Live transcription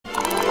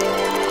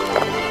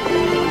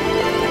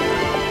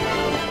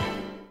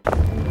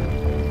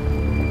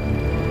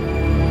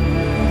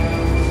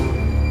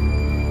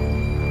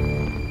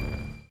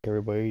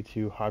everybody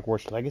to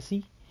Hogwarts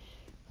Legacy.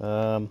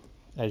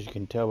 As you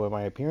can tell by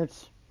my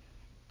appearance,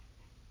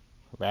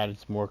 I've added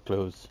some more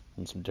clothes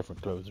and some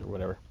different clothes or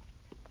whatever.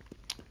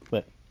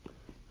 But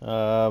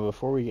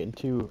before we get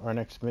into our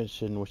next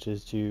mission, which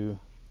is to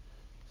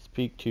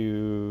speak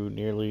to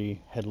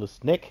nearly headless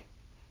Nick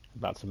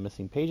about some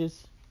missing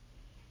pages,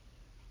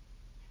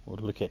 we'll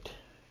look at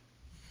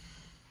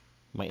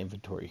my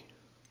inventory.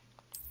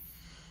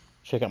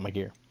 Check out my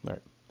gear.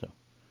 Alright, so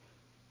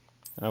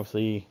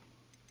obviously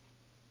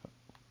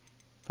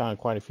found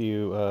quite a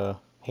few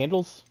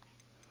handles.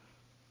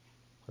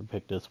 I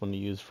picked this one to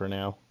use for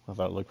now. I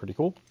thought it looked pretty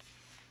cool.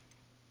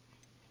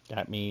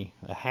 Got me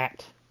a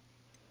hat.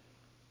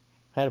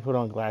 Had to put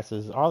on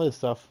glasses. All this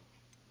stuff,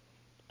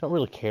 don't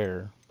really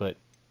care, but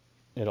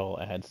it all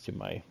adds to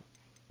my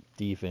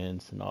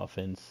defense and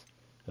offense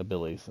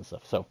abilities and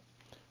stuff. So,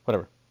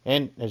 whatever.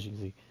 And as you can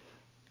see,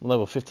 I'm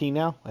level 15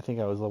 now. I think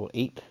I was level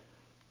 8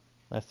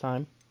 last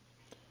time.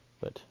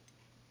 But,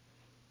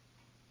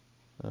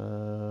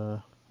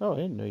 oh, I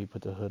didn't know you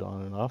put the hood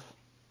on and off.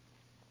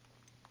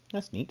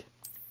 That's neat.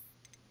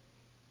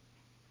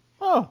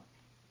 Oh!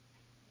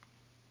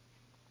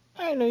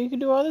 I didn't know you could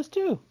do all this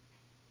too.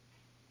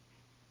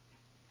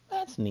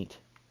 That's neat.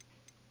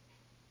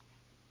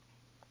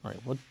 Alright,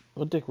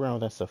 we'll dick around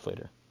with that stuff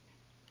later.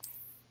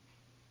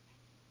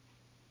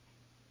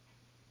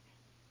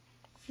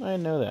 I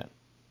didn't know that.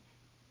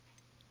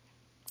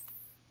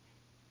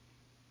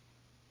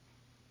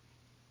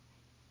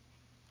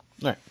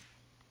 Alright.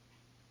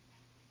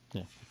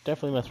 Yeah,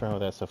 definitely mess around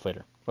with that stuff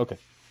later. Okay.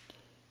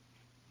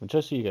 Well,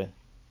 just so you guys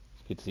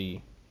can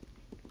see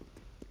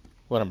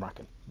what I'm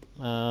rocking.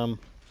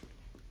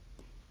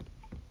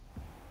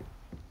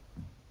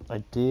 I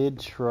did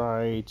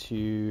try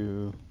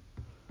to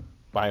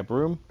buy a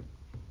broom.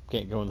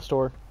 Can't go in the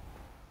store.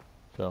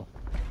 So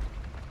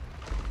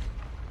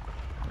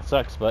it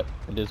sucks, but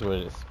it is what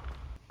it is.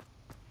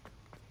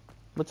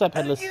 What's up,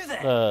 headless You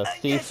there?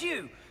 Steve? Yes,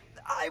 you.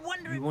 I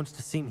wonder. You wanted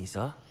to see me,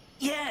 sir?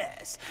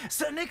 Yes,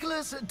 Sir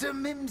Nicholas de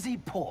Mimsy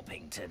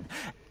Porpington,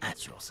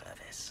 at your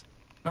service.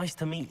 Nice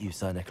to meet you,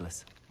 Sir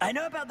Nicholas. I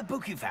know about the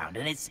book you found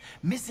and its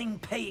missing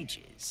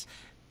pages.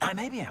 I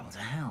may be able to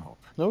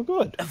help. Oh,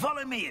 good.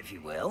 Follow me, if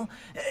you will.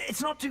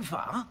 It's not too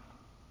far.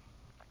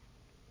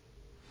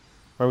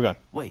 Where are we going?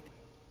 Wait,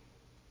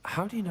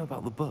 how do you know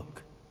about the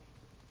book?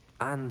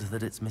 And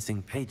that it's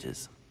missing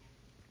pages?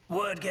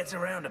 Word gets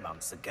around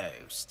amongst the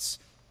ghosts.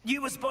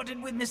 You were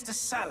spotted with Mr.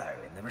 Sallow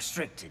in the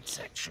restricted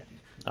section.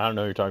 I don't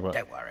know what you're talking about.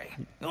 Don't worry.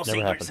 Your Never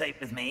secret's happened. safe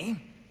with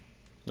me.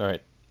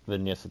 Alright,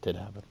 then yes, it did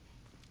happen.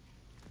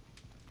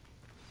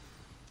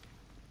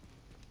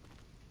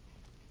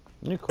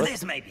 New question.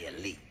 This may be a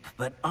leap,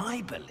 but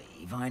I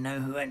believe I know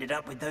who ended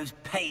up with those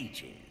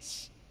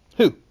pages.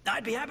 Who?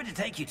 I'd be happy to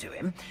take you to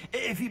him,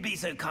 if you'd be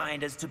so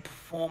kind as to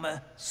perform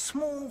a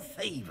small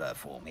favor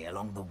for me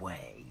along the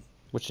way.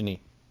 What you need?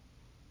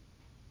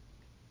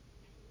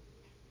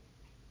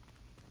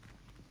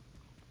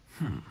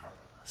 A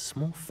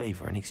small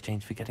favor in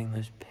exchange for getting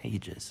those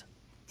pages.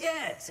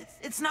 Yes,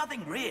 it's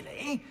nothing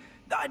really.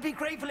 I'd be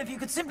grateful if you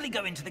could simply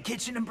go into the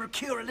kitchen and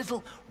procure a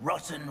little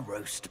rotten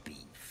roast beef.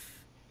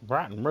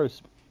 Rotten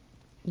roast.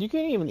 You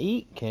can't even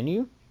eat, can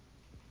you?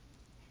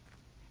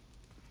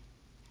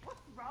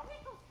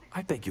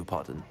 I beg your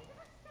pardon.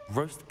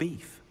 Roast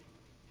beef.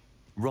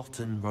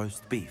 Rotten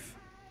roast beef.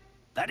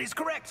 That is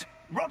correct.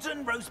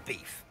 Rotten roast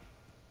beef.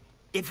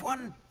 If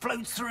one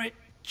floats through it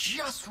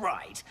just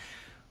right,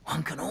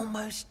 one can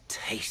almost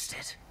taste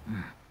it.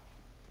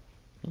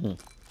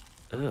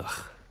 Ugh.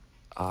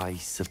 I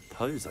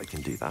suppose I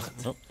can do that.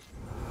 Nope.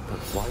 But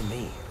why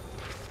me?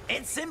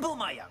 It's simple,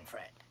 my young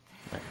friend.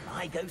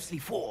 My ghostly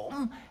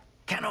form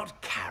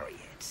cannot carry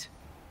it.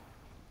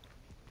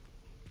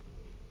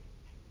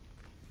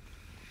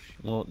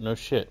 Well, no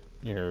shit.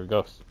 You're a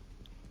ghost.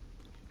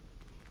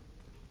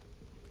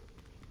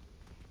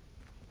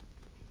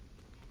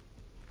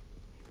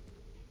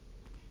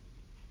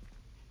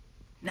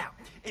 Now,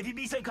 if you'd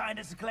be so kind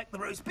as to collect the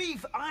roast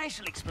beef, I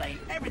shall explain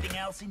everything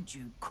else in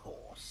due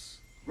course.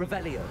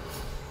 Revelio.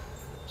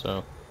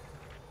 So,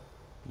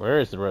 where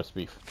is the roast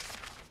beef?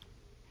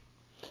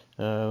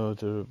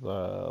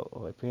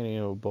 Like painting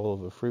a bowl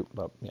of a fruit.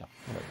 Yeah.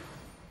 Whatever.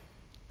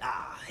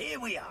 Ah, here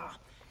we are.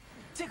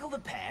 Tickle the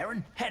pear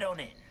and head on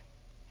in.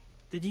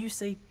 Did you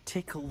say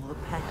tickle the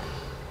pear?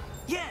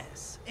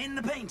 Yes, in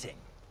the painting.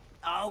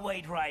 I'll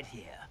wait right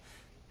here.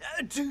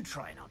 Do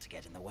try not to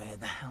get in the way of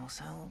the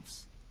house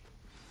elves.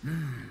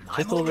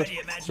 I'm already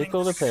imagining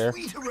tickle the pear.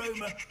 sweet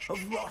aroma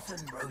of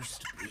rotten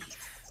roast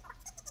beef.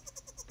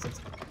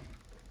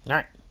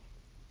 Alright.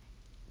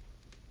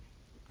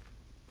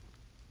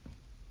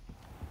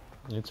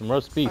 Need some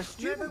roast beef.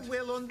 Never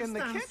will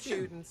understand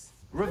students.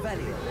 Revelio.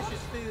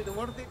 Delicious food, and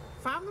what have they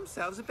found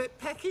themselves a bit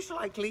peckish,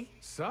 likely.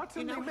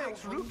 Certainly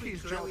makes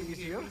Ruki's job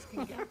easier.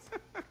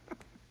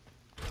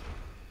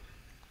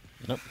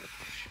 Nope.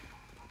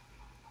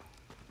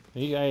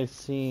 Have you guys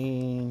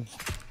seen...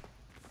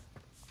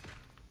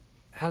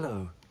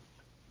 Hello.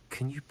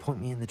 Can you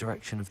point me in the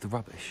direction of the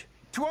rubbish?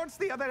 Towards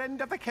the other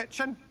end of the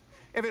kitchen.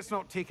 If it's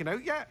not taken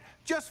out yet,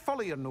 just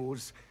follow your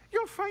nose.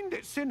 You'll find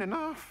it soon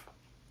enough.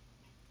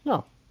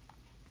 No.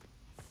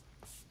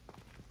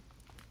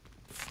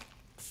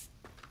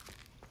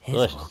 Here's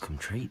Delicious. a welcome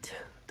treat.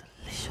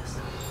 Delicious.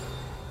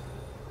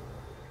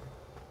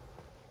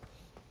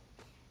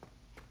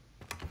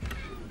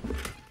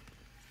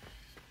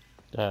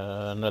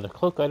 Another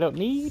cloak I don't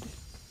need.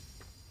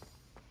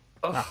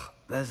 Ugh,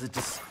 there's a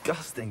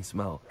disgusting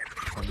smell.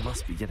 I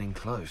must be getting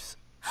close.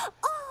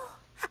 Oh,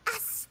 a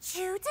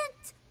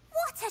student?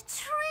 What a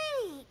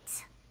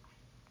treat!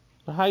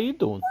 How you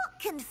doing? What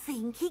can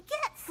Finky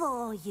get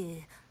for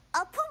you? A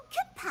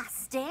pumpkin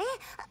pasty?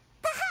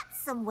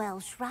 Perhaps some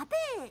Welsh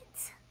rabbit?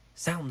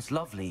 Sounds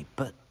lovely,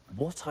 but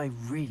what I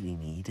really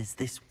need is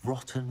this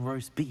rotten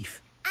roast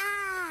beef.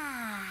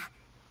 Ah,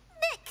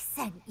 Nick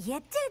sent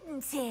you,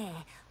 didn't he?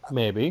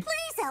 Maybe.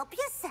 Please help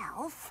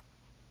yourself.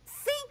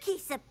 Finky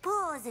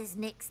supposes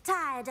Nick's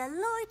tired of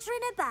loitering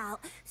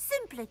about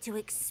simply to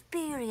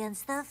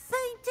experience the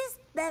faintest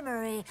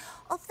memory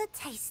of the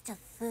taste of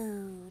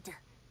food.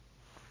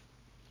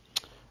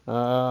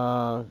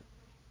 Are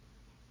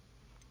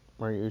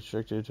you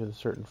restricted to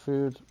certain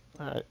foods?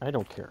 I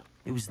don't care.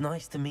 It was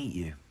nice to meet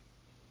you.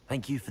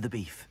 Thank you for the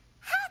beef.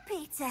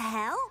 Happy to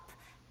help,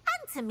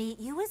 and to meet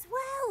you as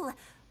well.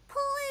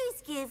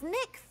 Please give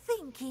Nick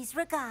Finky's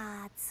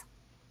regards.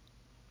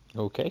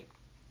 Okay.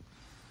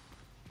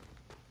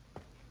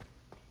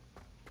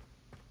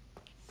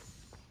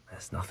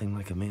 There's nothing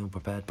like a meal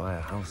prepared by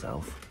a house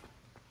elf.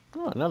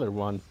 Oh, another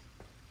one.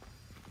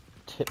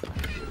 Tip.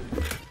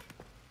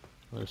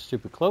 Another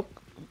stupid cloak.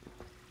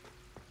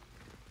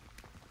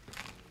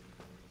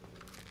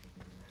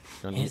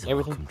 Don't Here's need a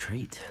everything. welcome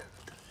treat.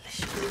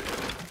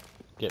 Delicious.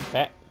 Get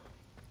fat.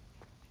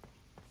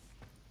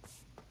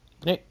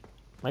 Nick,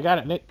 I got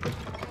it, Nick.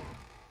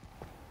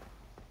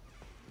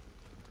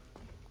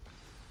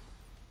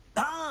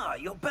 Ah,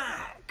 you're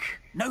back.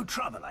 No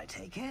trouble, I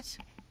take it.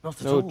 Not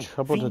at No all.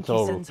 trouble at Finky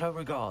all. sends her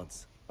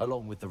regards,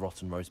 along with the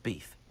rotten roast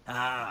beef.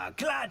 Ah,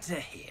 glad to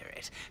hear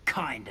it.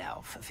 Kind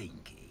elf,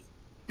 Finky.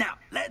 Now,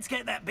 let's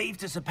get that beef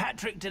to Sir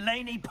Patrick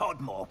Delaney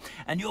Podmore,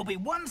 and you'll be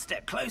one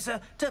step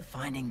closer to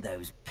finding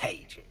those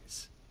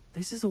pages.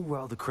 This is all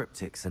rather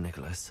cryptic, Sir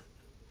Nicholas.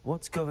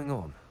 What's going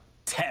on?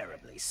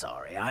 Terribly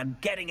sorry, I'm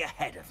getting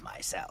ahead of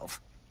myself.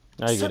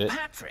 I Sir get it.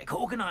 Patrick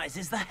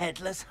organizes the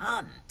Headless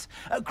Hunt,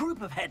 a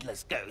group of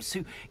headless ghosts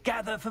who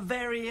gather for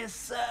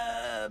various,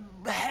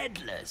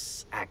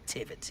 headless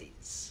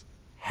activities.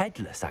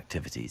 Headless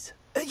activities?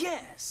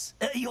 Yes,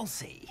 you'll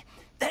see.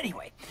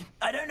 Anyway,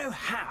 I don't know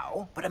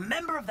how, but a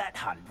member of that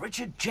hunt,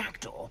 Richard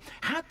Jackdaw,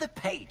 had the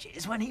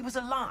pages when he was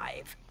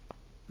alive.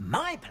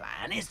 My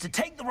plan is to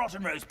take the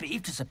rotten roast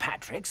beef to Sir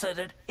Patrick so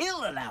that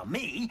he'll allow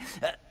me,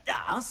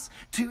 us,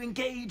 to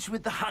engage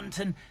with the hunt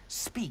and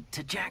speak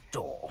to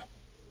Jackdaw.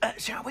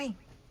 Shall we?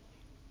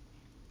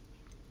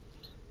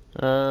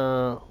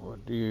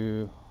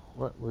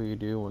 What will you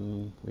do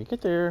when we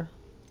get there?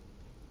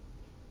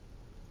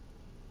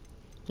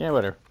 Yeah,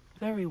 whatever.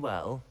 Very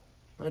well.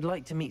 I'd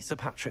like to meet Sir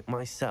Patrick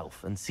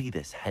myself and see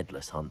this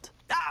headless hunt.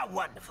 Ah,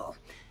 wonderful.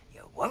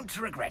 You won't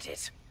regret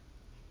it.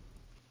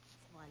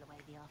 While away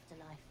the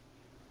afterlife.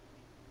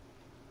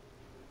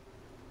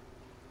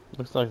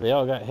 Looks like they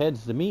all got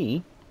heads to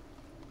me.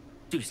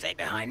 Do stay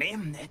behind me.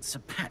 It's Sir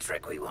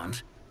Patrick we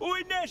want. Oi,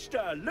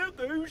 Nesta, look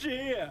who's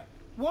here.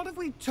 What have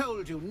we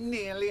told you,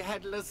 nearly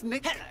headless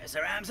Nick? Hello,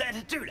 Sir Ramsay.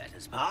 Do let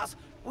us pass.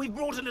 We've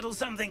brought a little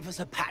something for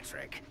Sir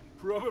Patrick.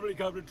 Probably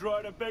come to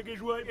try to beg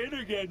his way in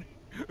again.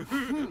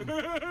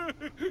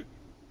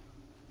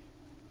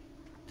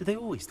 Do they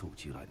always talk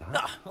to you like that?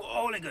 Ah,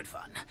 all in good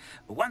fun.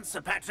 Once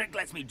Sir Patrick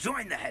lets me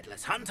join the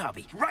Headless Hunt, I'll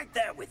be right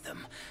there with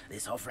them.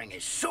 This offering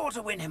is sure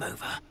to win him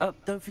over.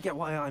 Don't forget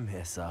why I'm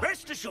here, sir.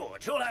 Rest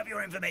assured, you'll have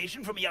your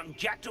information from young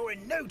Jackdaw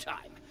in no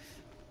time.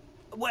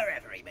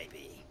 Wherever he may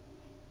be.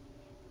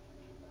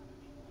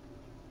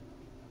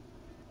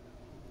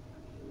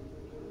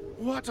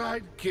 What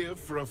I'd give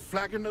for a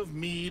flagon of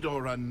mead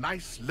or a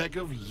nice leg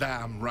of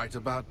lamb right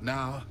about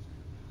now.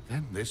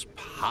 Then this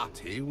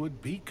party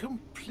would be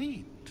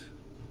complete.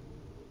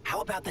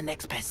 How about the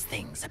next best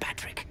thing, Sir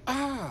Patrick?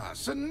 Ah,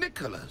 Sir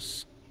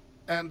Nicholas.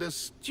 And a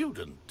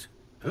student.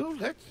 Who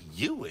let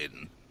you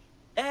in?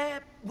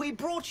 We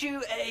brought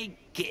you a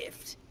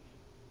gift.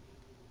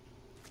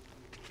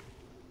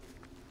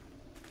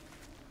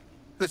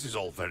 This is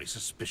all very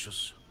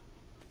suspicious.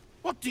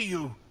 What do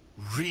you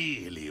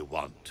really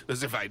want?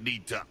 As if I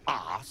need to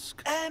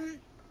ask.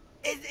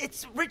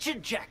 It's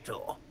Richard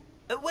Jackdaw.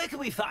 Where can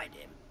we find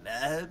him?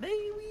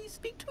 May we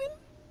speak to him?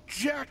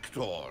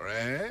 Jackdaw,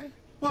 eh?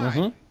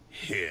 Why,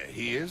 here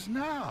he is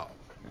now.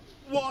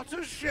 What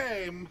a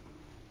shame.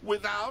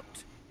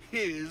 Without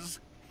his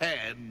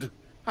head.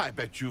 I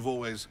bet you've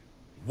always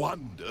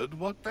wondered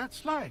what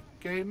that's like,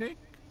 eh, Nick?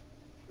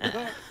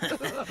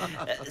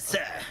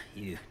 Sir,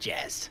 you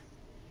jest.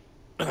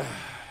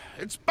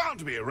 It's bound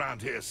to be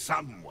around here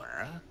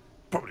somewhere.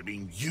 Probably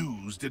being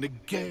used in a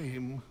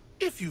game.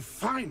 If you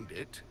find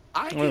it,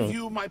 I give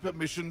you my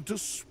permission to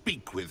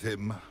speak with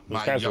him, Those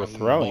my guys young were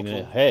throwing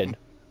mortal. a head.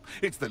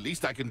 It's the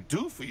least I can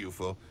do for you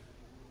for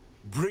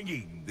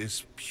bringing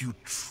this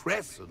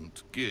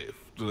putrescent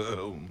gift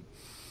home.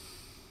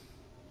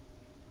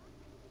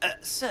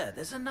 Sir,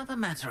 there's another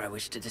matter I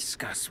wish to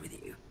discuss with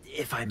you,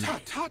 if I may.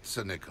 Tut, tut,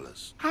 Sir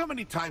Nicholas. How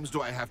many times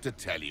do I have to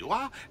tell you?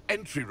 Our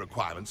entry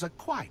requirements are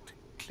quite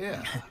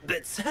clear.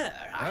 But, sir,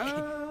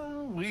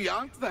 We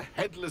aren't the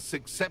headless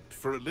except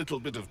for a little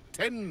bit of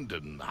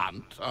tendon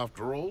hunt,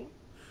 after all.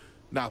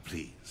 Now,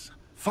 please,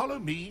 follow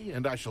me,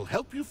 and I shall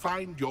help you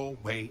find your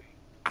way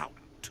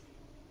out.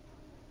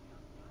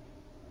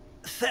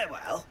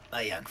 Farewell,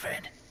 my young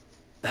friend.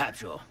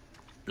 Perhaps your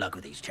luck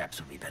with these chaps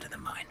will be better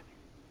than mine.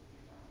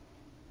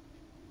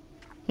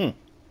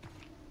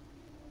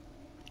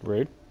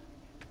 Rude.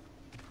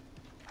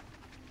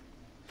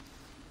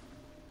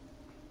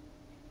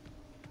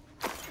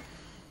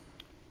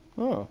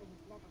 Oh.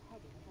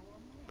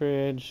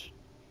 Bridge.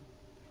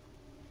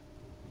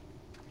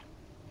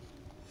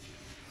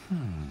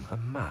 A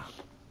map.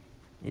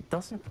 It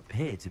doesn't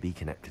appear to be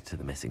connected to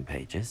the missing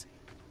pages.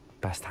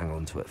 Best hang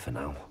on to it for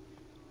now.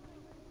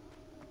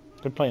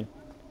 Good plan.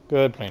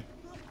 Good plan.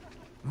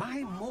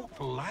 My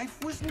mortal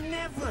life was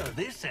never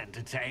this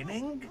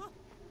entertaining.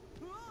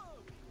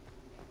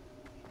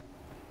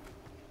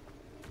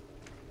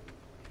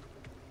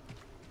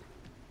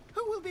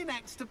 Who will be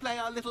next to play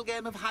our little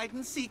game of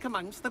hide-and-seek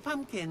amongst the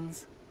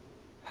pumpkins?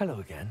 Hello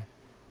again.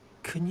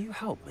 Can you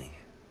help me?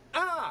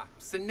 Ah,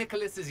 Sir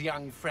Nicholas's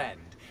young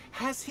friend.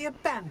 Has he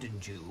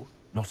abandoned you?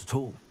 Not at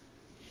all.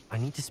 I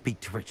need to speak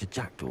to Richard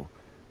Jackdaw.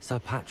 Sir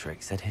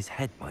Patrick said his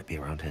head might be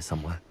around here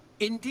somewhere.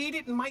 Indeed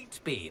it might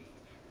be.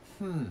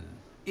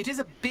 It is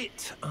a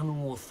bit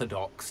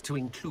unorthodox to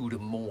include a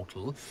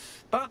mortal,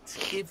 but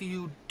if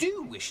you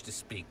do wish to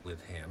speak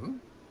with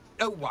him...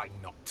 Oh, why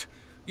not?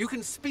 You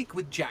can speak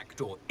with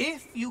Jackdaw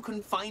if you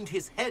can find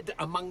his head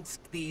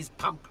amongst these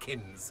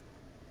pumpkins.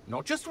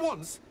 Not just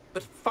once,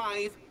 but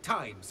 5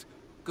 times.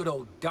 Good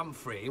old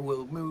Dumfrey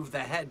will move the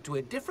head to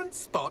a different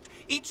spot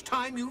each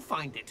time you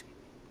find it.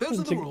 Those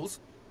are the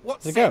rules.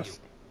 What say you?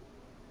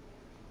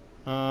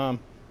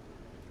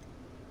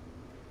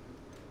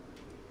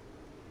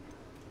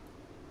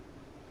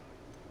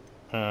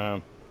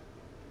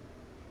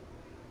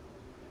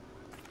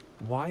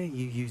 Why are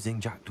you using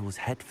Jackdaw's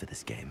head for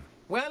this game?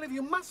 Well, if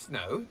you must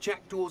know,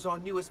 Jackdaw's our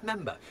newest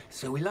member,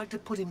 so we like to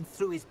put him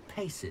through his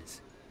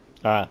paces.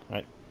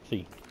 Right.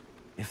 See.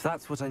 If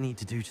that's what I need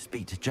to do to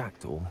speak to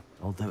Jackdaw,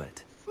 I'll do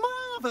it.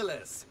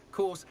 Marvellous! Of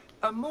course,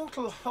 a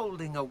mortal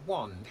holding a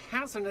wand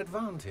has an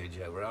advantage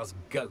over us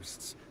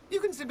ghosts. You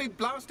can simply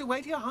blast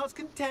away to your heart's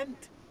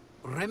content.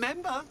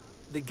 Remember,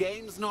 the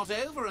game's not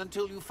over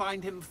until you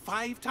find him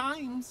 5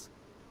 times.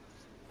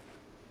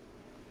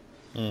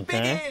 Okay.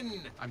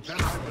 Begin! I'm glad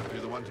I would be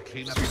the one to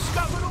clean up.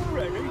 Discovered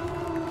already?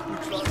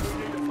 Looks like we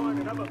need to find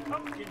another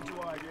pumpkin to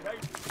hide in, eh?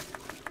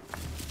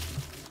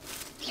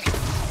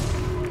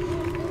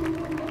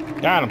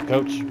 Got him,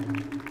 coach.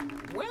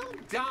 Well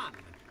done!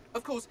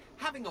 Of course,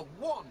 having a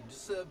wand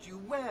served you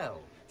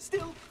well.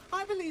 Still,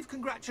 I believe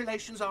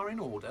congratulations are in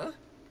order.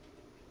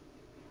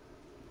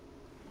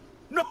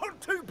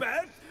 Not too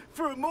bad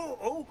for a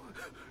mortal.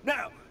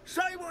 Now,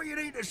 say what you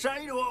need to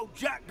say to old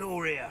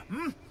Jackdaw here,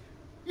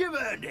 You've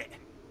earned it.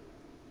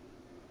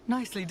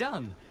 Nicely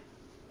done.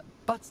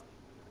 But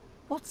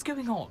what's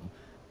going on?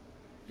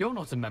 You're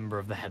not a member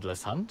of the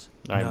Headless Hunt.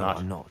 I'm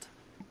I'm not.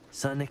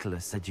 Sir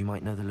Nicholas said you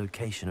might know the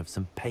location of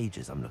some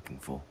pages I'm looking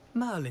for.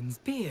 Merlin's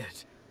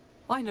beard.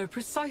 I know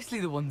precisely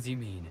the ones you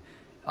mean.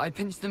 I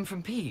pinched them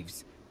from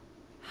Peeves.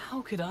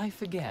 How could I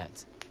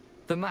forget?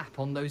 The map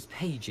on those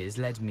pages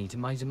led me to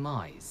my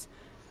demise.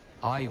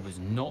 I was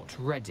not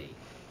ready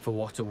for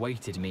what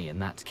awaited me in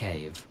that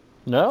cave.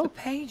 No? The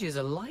pages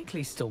are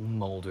likely still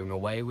mouldering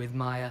away with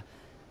my,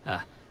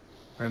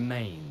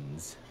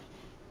 remains.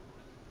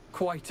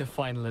 Quite a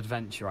final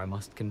adventure, I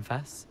must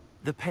confess.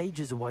 The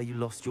pages are why you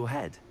lost your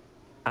head.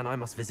 And I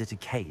must visit a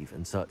cave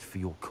and search for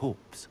your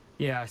corpse.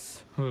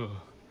 Yes.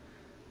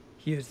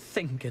 You'd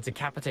think a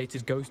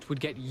decapitated ghost would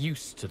get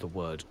used to the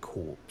word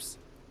corpse.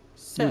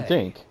 You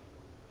think?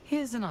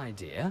 Here's an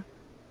idea.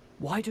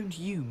 Why don't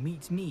you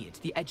meet me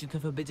at the edge of the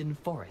Forbidden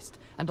Forest,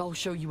 and I'll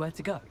show you where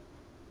to go?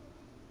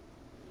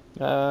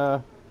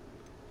 Don't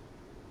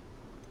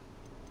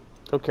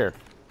care.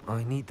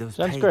 I need those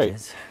Sounds pages,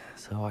 great.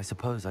 so I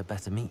suppose I'd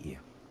better meet you.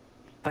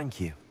 Thank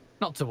you.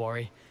 Not to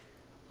worry.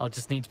 I'll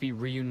just need to be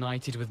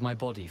reunited with my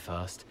body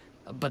first.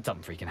 But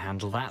Dumfrey can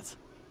handle that.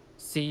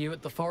 See you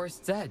at the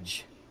forest's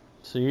edge.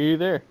 See you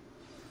there.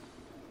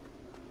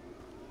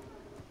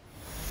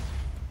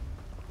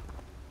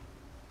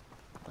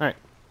 Alright,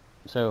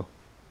 so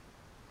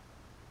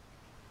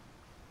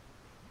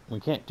we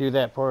can't do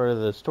that part of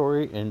the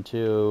story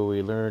until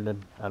we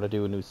learn how to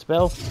do a new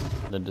spell,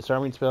 the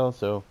disarming spell,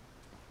 so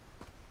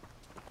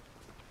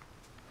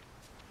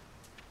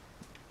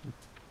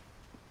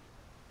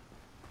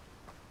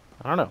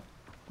I don't know.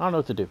 I don't know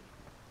what to do.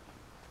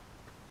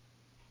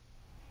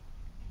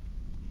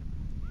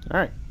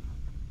 Alright.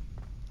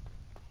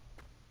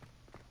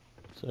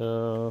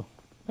 So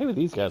maybe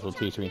these guys will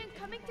teach me.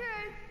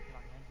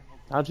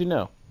 How'd you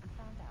know?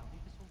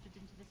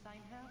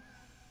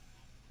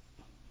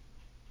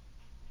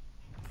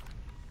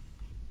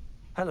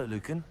 Hello,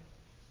 Lucan.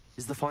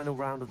 Is the final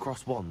round of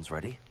cross wands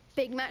ready?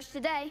 Big match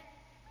today.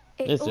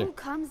 It Yes, all sir.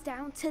 comes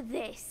down to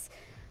this.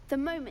 The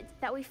moment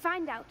that we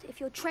find out if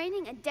your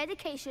training and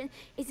dedication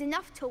is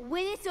enough to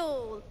win it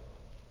all.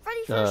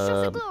 Ready for a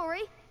shot of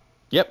glory?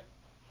 Yep,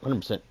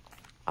 100%.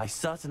 I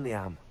certainly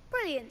am.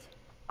 Brilliant.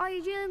 Are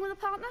you dealing with a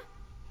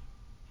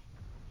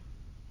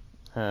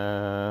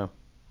partner?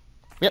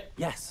 Yep.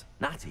 Yes,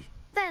 Natty.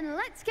 Then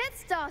let's get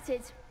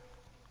started.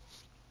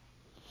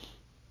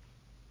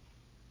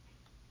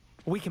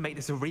 We can make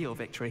this a real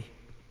victory.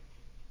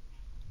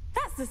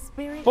 That's the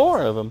spirit.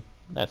 4 of them.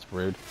 That's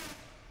rude.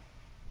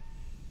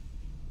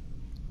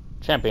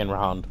 Champion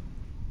round.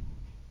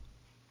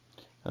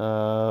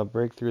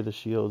 Break through the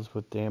shields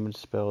with damage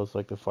spells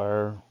like the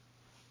fire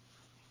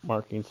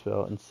marking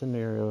spell,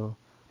 incendiary,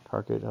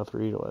 target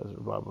L3,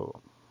 blah blah blah.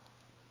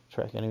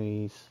 Track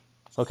enemies.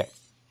 Okay.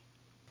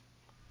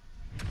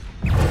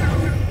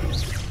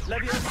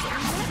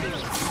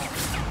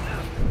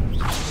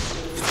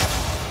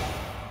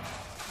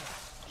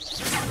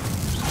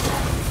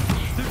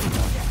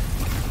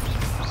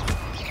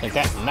 Like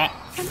that and that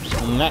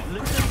and that.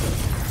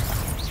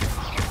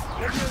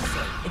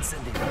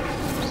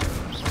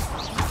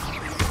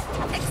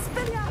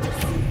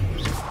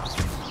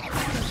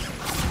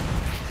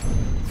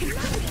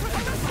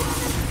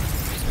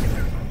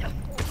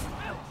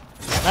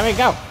 Let me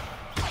go.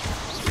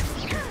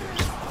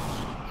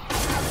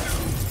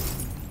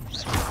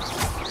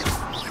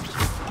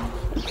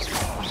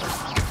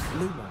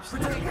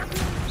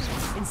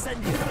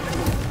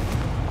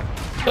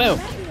 Boom.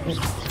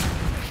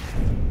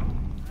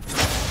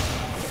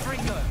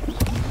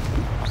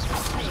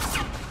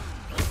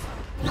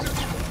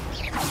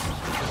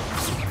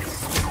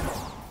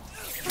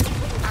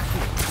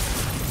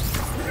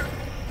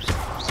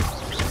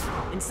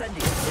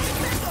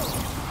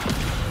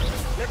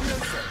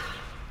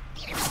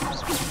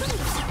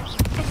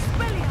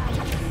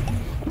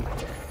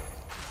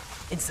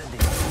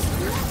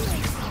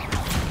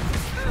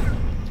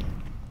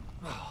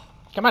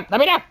 Come on, let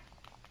me down.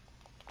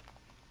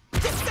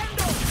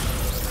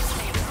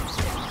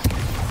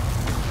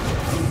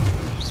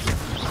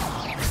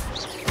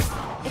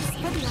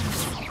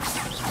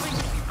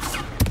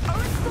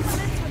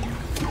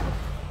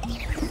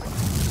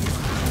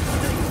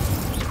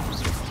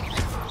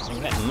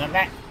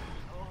 That.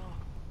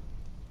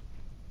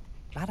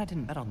 Glad I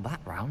didn't bet on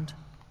that round.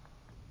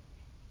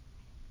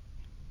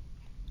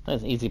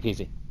 That's easy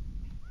peasy.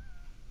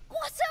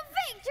 What a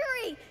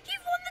victory!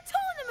 You've won the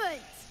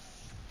tournament!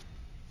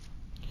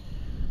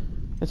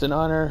 It's an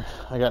honor.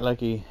 I got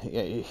lucky.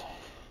 Yeah.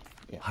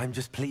 I'm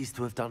just pleased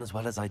to have done as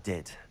well as I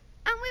did.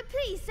 And we're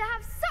pleased to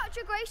have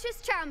such a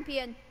gracious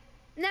champion.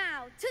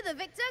 Now, to the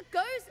victor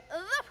goes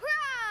the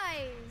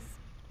prize!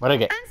 What'd I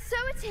get? And so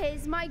it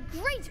is my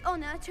great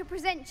honor to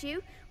present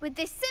you with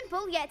this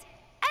simple yet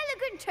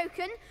elegant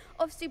token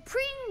of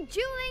supreme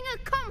dueling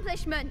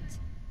accomplishment.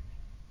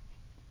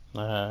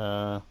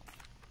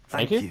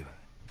 Thank you.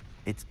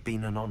 It's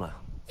been an honor.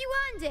 You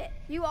earned it.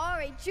 You are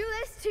a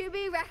duelist to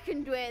be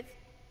reckoned with.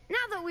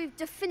 Now that we've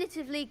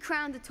definitively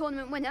crowned the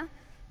tournament winner,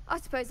 I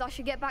suppose I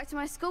should get back to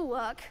my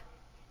schoolwork.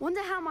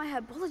 Wonder how my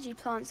herbology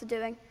plants are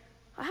doing.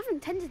 I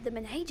haven't tended them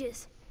in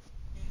ages.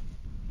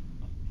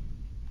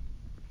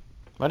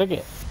 What'd I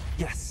get?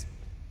 Yes.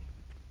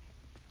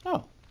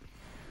 Oh.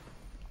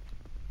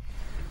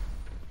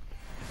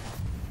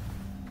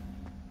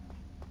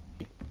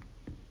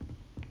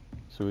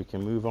 So we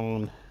can move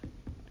on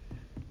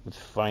with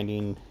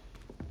finding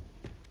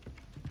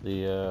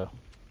the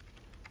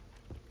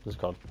what's it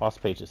called?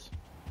 Lost pages.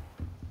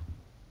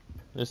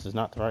 This is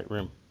not the right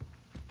room.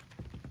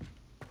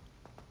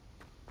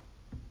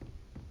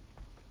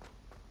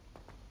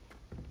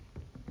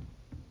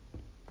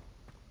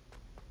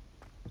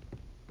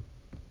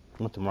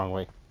 I went the wrong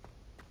way.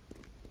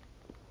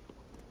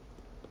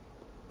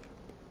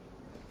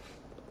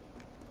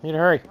 Need to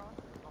hurry.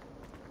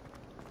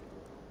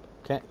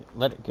 Can't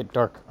let it get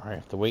dark. Or I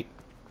have to wait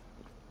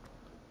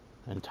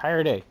an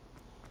entire day.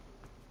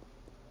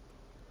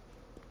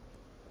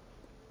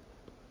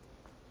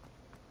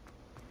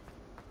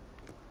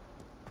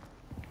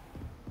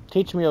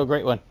 Teach me, oh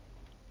great one.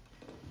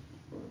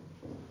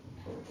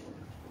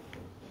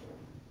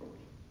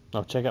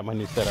 Oh, check out my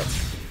new setup.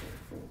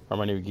 Or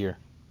my new gear.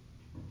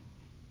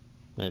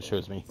 And it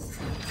shows me.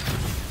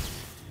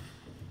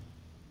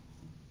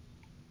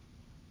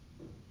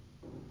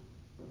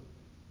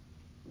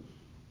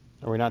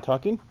 Are we not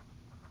talking?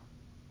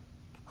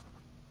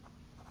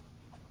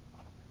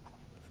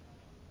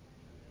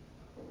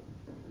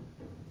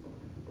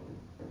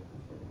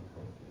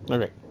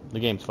 Okay, the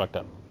game's fucked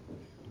up.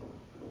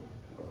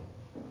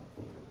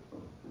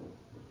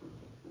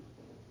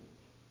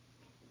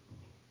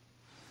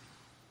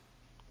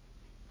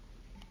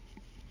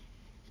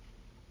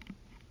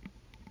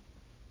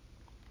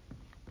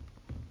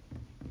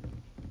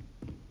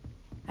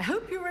 I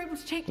hope you were able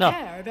to take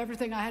care of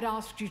everything I had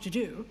asked you to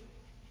do.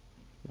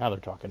 Now they're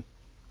talking.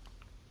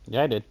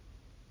 Yeah, I did.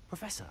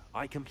 Professor,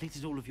 I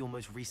completed all of your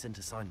most recent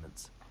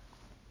assignments.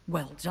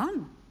 Well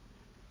done.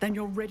 Then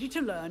you're ready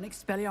to learn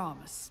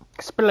Expelliarmus.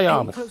 Pay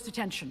Expelliarmus. close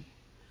attention.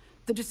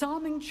 The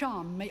disarming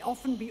charm may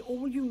often be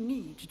all you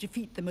need to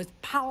defeat the most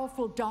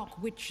powerful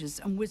dark witches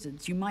and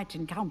wizards you might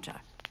encounter.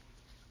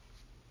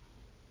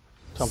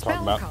 That's what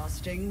I'm talking about.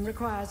 Spellcasting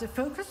requires a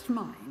focused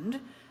mind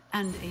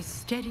and a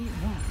steady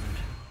wand.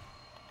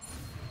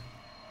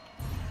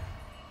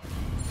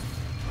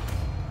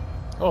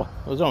 Oh,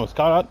 it was almost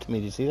caught up to me.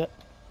 Did you see that?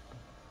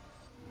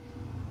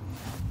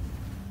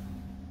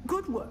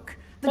 Good work.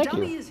 The Thank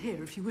dummy you. is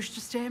here if you wish to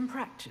stay and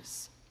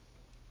practice.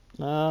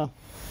 Sure,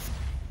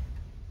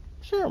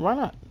 why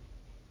not?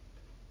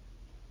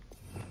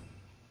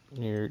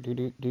 Here,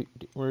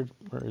 where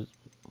is?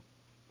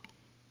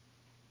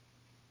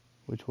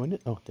 Which one?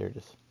 Oh, there it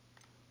is.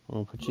 I'm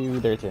gonna put you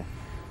there too.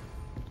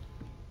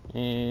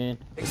 And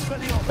You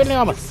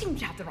Expelliarmus. seem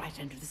to have the right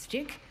end of the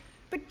stick,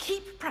 but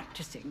keep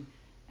practicing.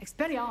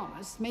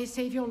 Expelliarmus may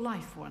save your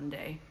life one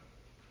day.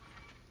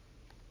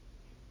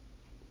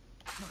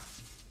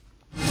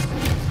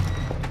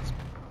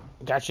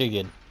 Got you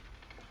again.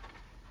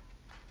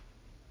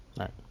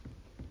 All right.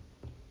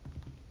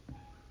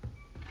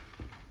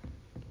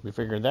 We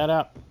figured that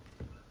out.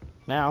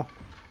 Now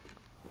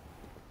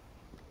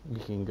we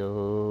can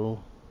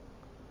go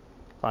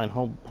find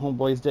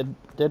homeboy's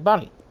dead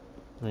body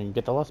and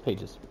get the lost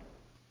pages.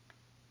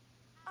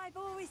 I've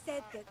always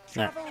said that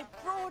travel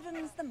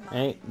broadens the mind.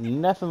 Ain't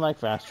nothing like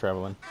fast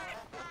traveling.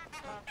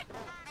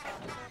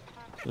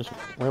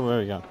 Where were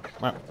we going?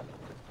 Wow.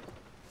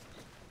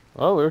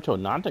 Oh, we were told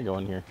not to go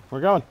in here.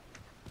 We're going.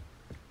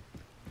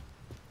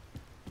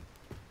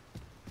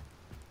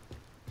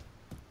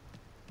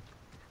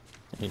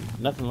 Ain't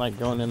nothing like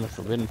going in the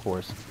Forbidden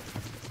Forest.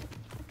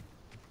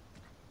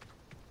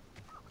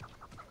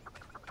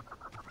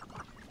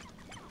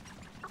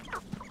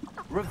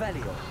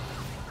 Revelio.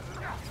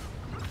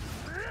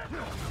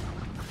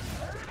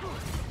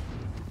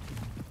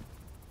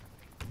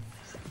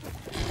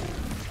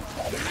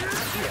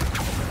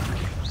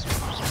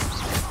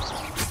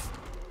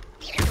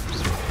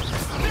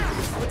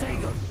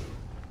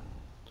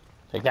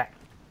 Take that.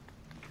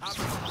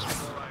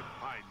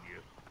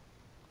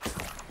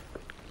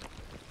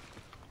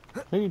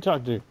 Who you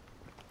talk to?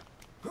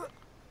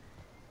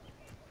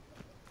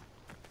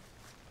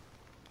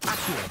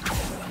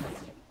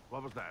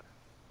 What was that?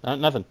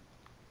 Nothing.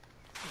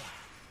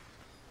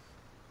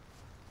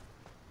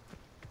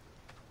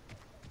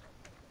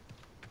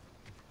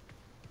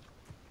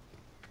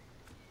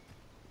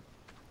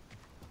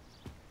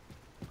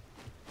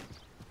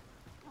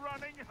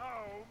 Running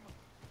home.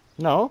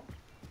 No.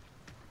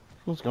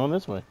 Let's go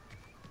this way.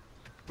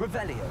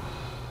 Revelio.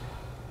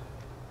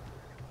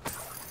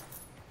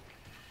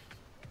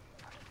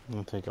 I'm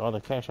gonna take all the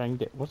cash I can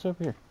get. What's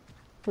up here?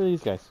 Who are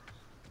these guys?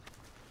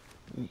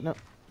 No.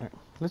 Alright.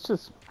 Let's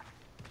just.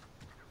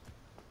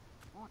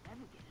 Won't ever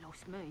get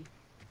lost, me.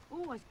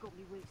 Always got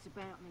me wits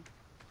about me.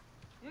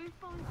 Who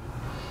finds it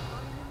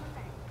running in the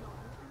land like a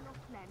little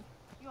lost lamb?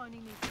 You only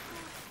need to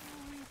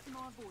listen to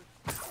my voice.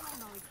 I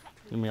know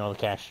exactly. Give me all the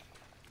cash.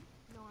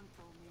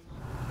 Blindfold me.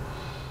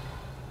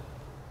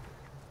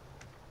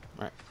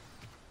 Alright.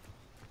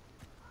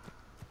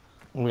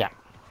 Oh, yeah.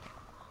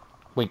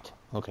 Wait.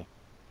 Okay.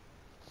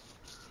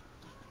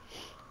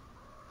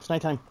 It's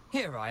nighttime.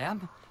 Here I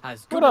am,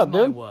 as What good up, as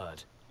my dude?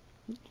 word.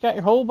 You got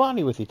your whole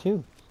body with you,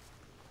 too.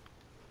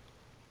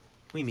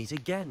 We meet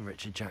again,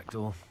 Richard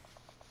Jackdaw.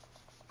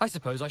 I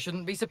suppose I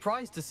shouldn't be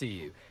surprised to see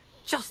you.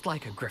 Just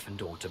like a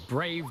Gryffindor to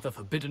brave the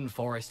Forbidden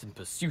Forest in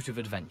pursuit of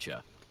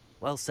adventure.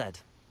 Well said.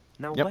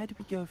 Now, Yep. where do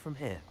we go from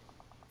here?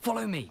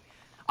 Follow me.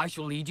 I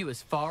shall lead you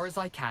as far as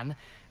I can,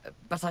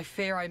 but I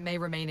fear I may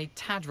remain a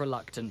tad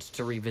reluctant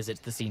to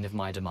revisit the scene of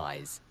my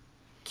demise.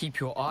 Keep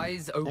your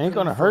eyes open Ain't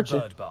gonna for hurt a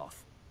you. bird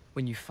bath.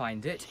 When you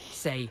find it,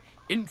 say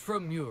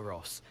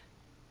intramuros.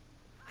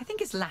 I think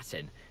it's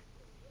Latin.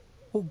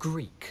 Or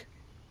Greek.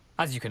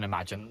 As you can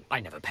imagine, I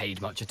never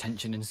paid much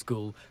attention in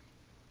school.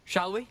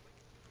 Shall we?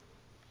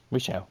 We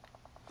shall.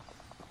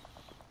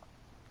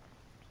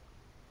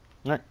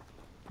 Alright.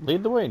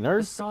 Lead the way, nerd.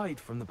 Aside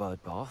from the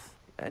bird bath,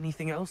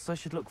 anything else I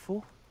should look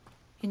for?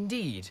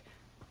 Indeed.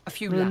 A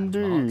few Indeed.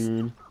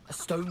 landmarks. A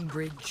stone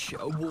bridge,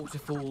 a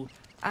waterfall,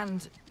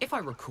 and, if I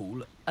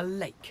recall, a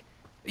lake.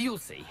 You'll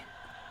see.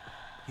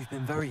 You've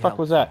been very fuck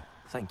helpful. was that?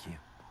 Thank you.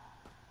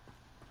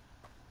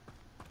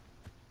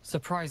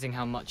 Surprising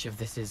how much of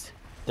this is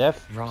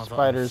Death, rather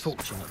spiders,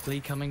 unfortunately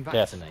coming back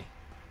death. to me.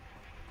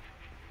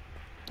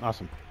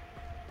 Awesome.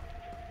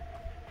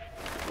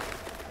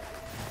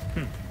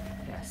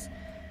 Yes.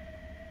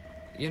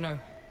 You know,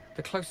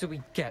 the closer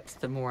we get,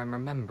 the more I'm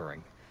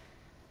remembering.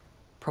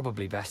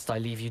 Probably best I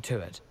leave you to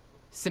it.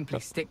 Simply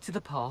stick to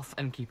the path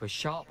and keep a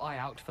sharp eye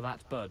out for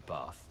that bird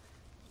bath.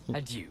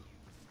 Adieu.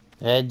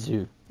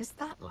 Adieu. Is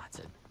that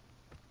Latin?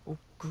 Or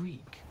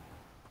Greek?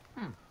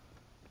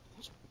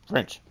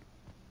 French.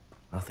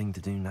 Nothing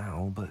to do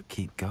now but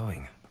keep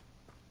going.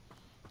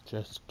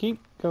 Just keep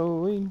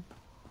going.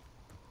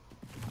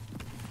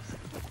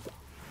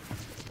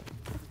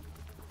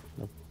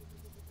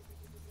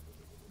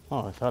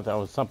 Oh, I thought that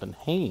was something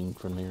hanging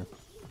from here.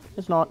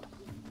 It's not.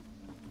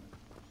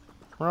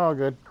 We're all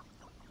good.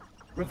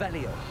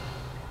 Revelio.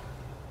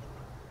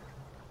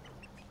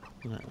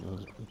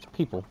 It's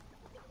people.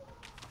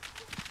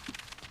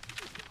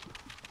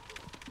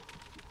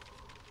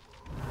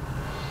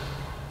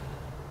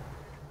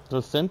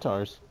 Those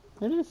centaurs.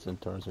 It is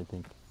centaurs, I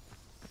think.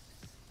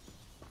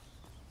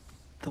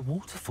 The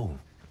waterfall.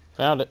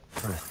 Found it.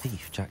 For a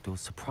thief,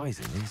 Jackdaw's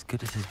surprisingly as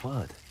good as his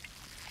word.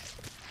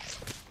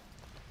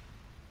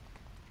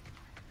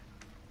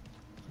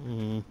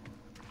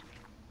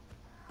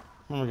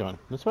 Where are we going?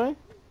 This way?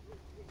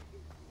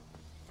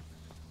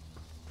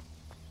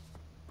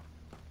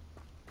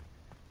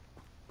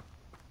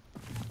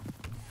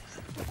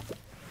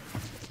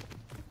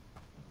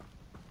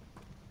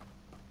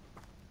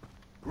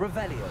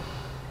 Revelio.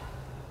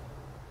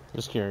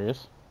 Just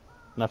curious.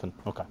 Nothing.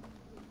 Okay.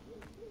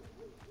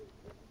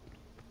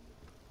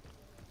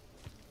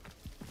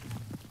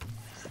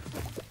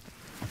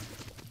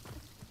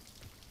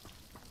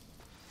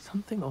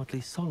 Something oddly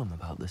solemn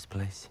about this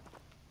place.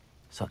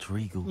 Such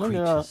regal Look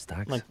creatures, at,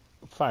 stags. like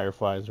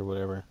fireflies or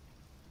whatever.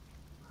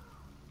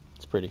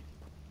 It's pretty.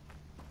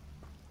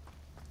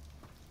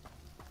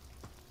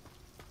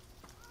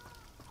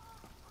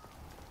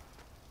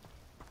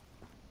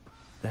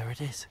 There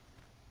it is.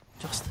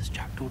 Just as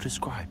Jackdaw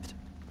described.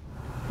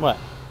 What?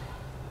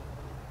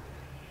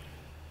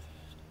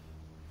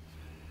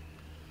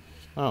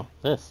 Oh,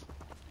 this.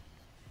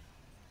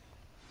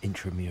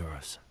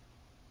 Intramuros.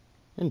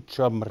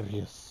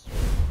 Intramuros.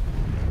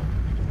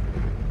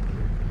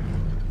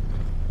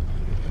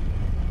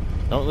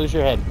 Don't lose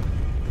your head.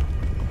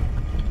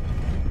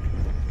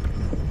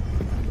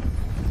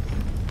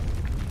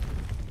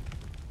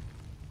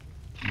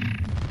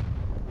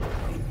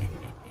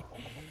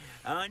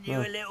 Aren't you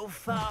a little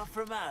far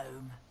from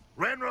home?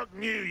 Ranrock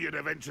knew you'd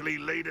eventually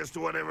lead us to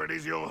whatever it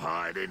is you're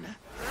hiding.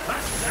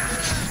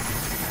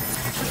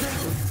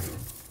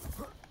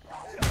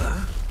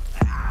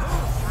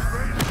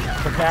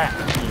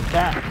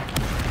 That.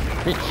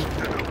 Bitch.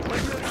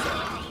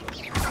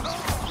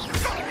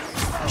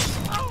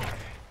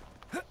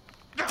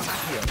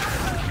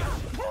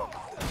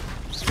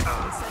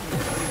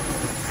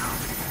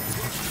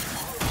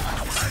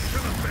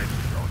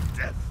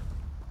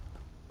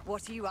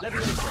 What are you up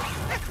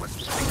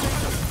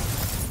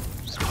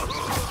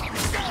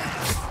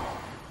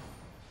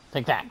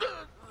Take that.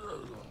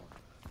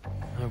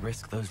 No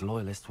risk those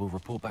loyalists will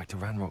report back to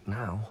Ranrock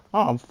now.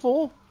 Oh, I'm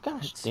full?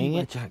 Gosh, Let's see dang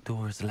where it.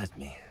 Jackdaw has led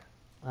me.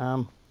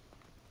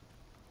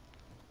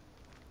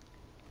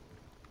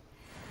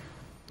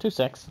 2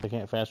 secs. I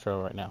can't fast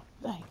travel right now.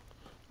 Dang.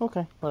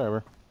 Okay,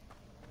 whatever.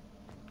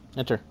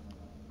 Enter.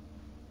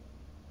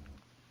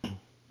 I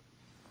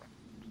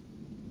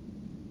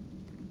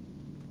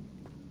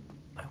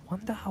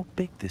wonder how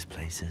big this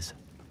place is.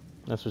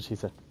 That's what she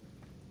said.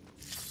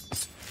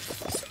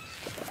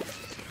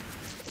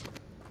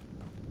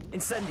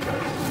 Incendio.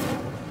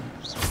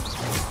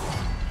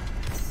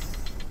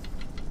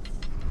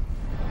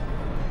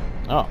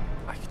 Oh.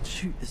 I can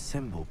shoot the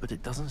symbol, but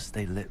it doesn't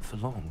stay lit for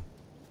long.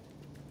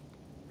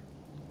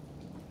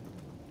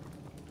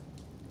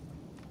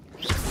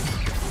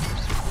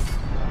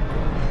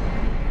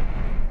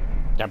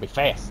 Gotta be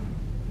fast.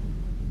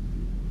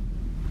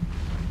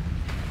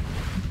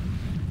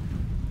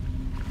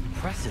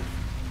 Impressive.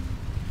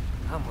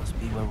 That must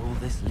be where all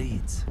this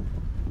leads.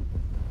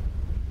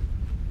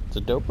 It's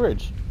a dope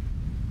bridge.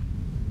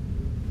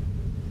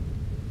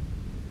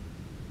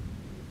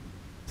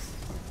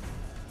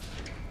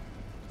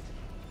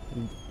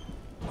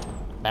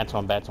 Bats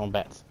on bats on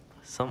bats.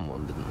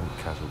 Someone didn't want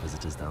casual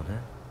visitors down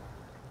here.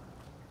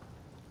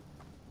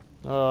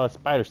 Oh,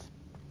 spiders.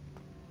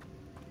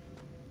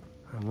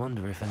 I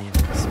wonder if any of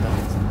the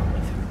spells are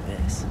me through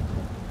this.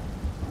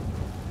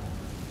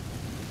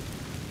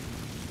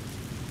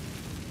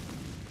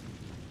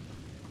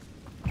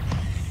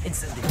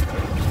 Incendio.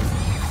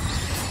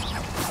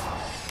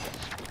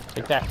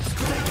 Take that.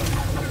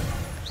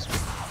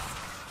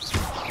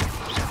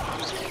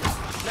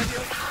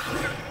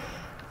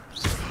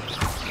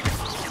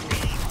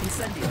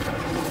 Incendio.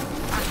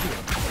 Accio.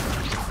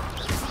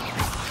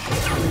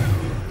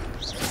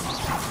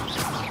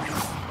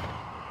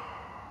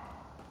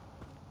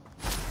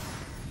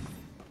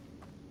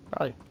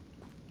 Probably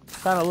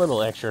found a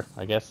little extra,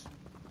 I guess.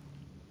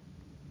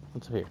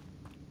 What's up here?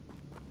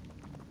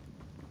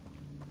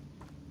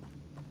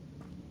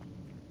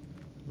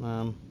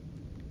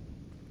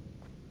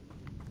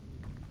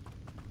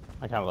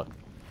 I kind of look.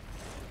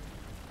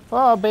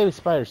 Oh, baby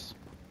spiders.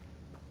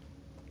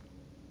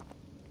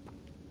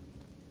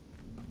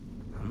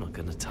 I'm not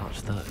gonna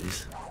touch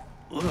those.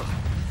 Ugh.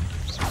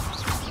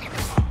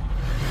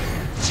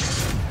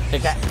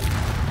 Take that.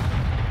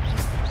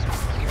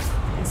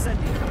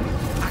 Incendio.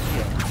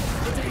 Accio.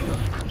 Potato.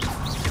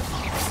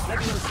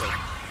 Levioso.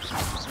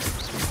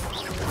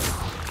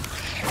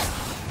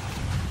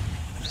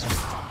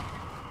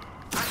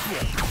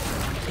 Accio.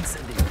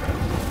 Incendio.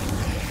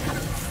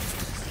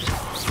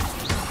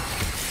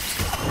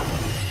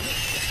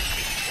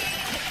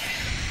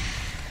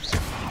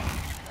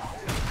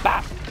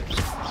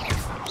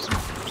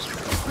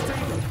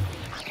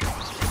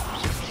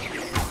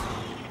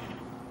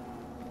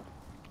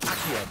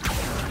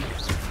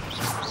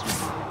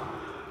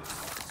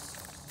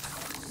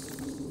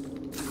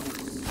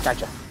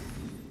 Gotcha.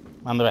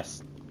 I'm the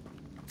best.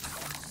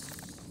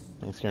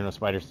 Ain't scared no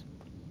spiders.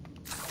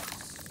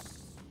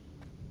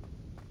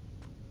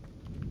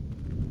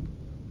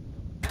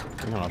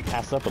 I'm gonna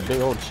pass up a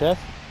big old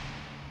chest.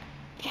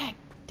 God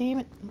damn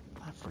it.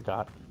 I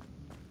forgot.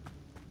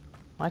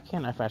 Why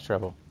can't I fast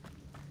travel?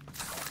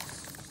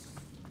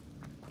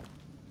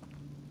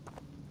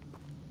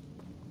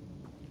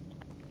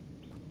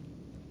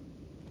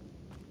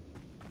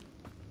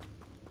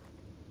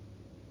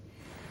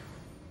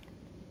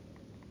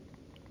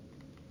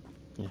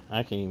 Yeah,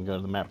 I can't even go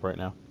to the map right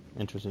now.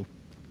 Interesting.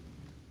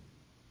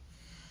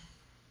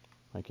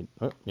 I can.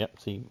 Oh, yep.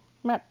 See,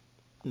 map.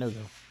 No go.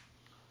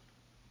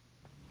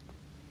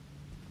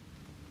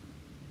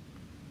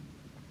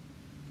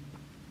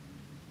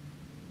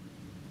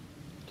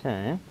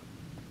 Okay.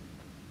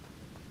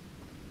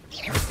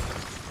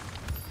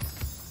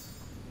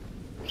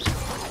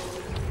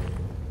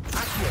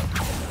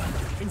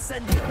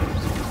 Incendio.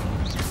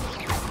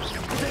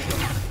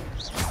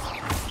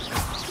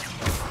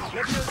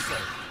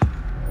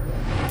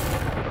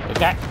 Take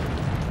that.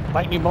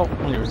 Lightning bolt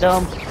when you're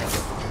dumb.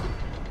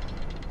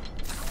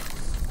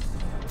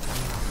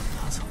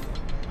 Puzzle.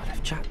 But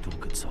if Jackdaw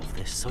could solve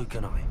this, so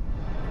can I.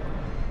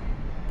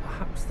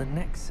 Perhaps the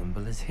next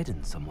symbol is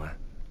hidden somewhere.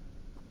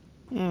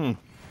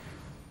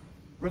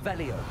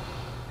 Revelio.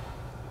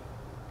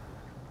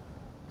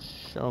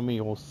 Show me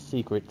your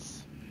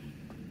secrets.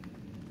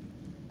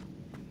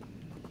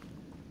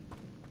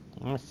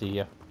 I see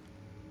ya.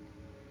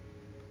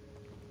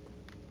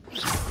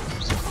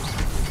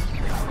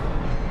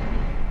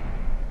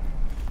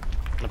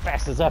 The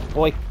fastest F,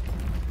 boy.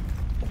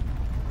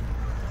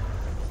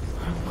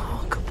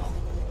 Remarkable.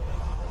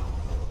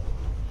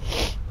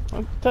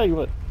 I'll tell you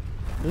what,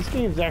 this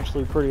game's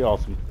actually pretty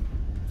awesome.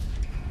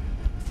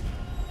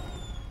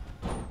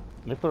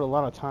 They put a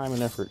lot of time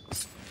and effort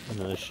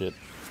into this shit.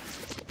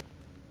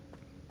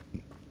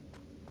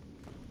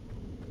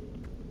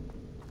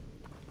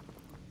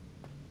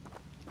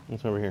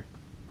 What's over here?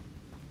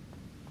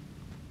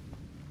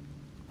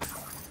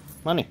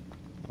 Money.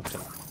 Okay.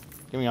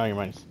 Give me all your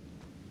monies.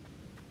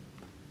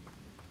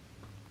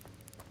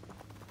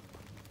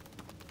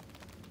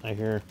 I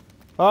hear...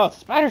 Oh,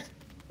 spiders!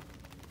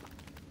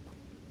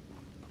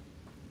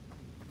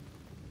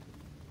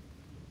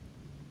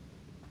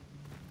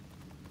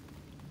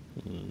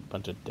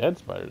 Bunch of dead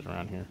spiders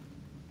around here.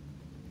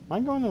 Am I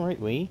going the right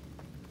way?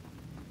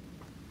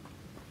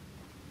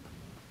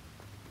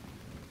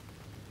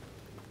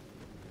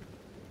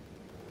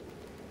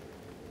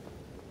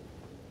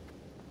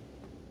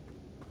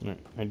 Right.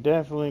 I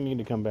definitely need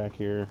to come back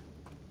here.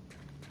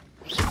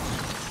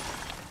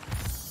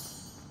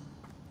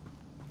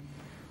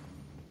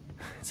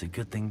 It's a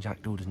good thing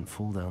Jackdaw didn't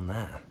fall down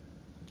there.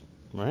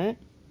 Right?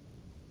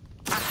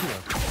 Come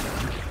here.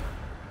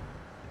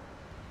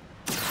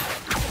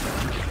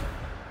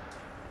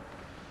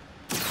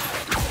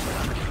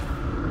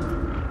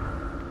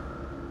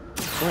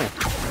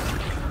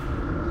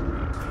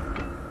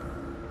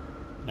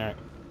 Alright.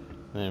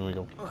 Then we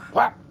go.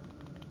 Whap!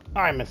 Oh,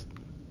 I missed.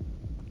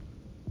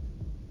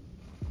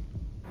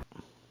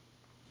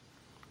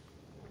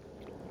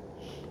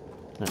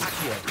 Do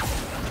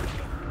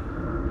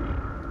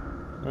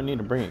I need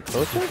to bring it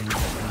closer?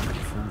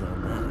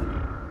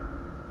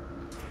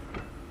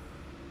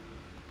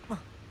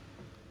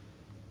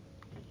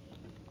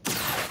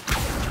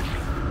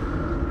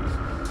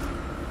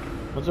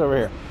 What's over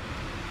here?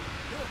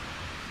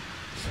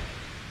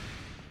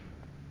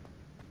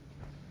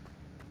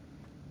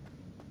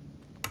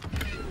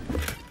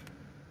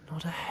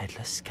 Not a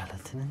headless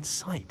skeleton in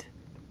sight.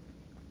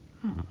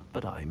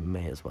 But I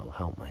may as well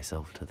help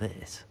myself to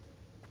this.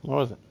 What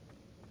was it?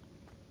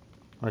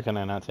 Or can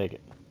I not take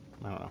it?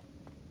 I don't know.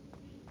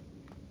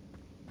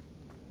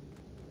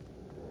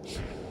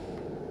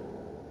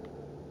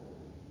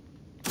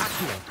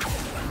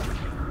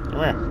 Come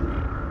here.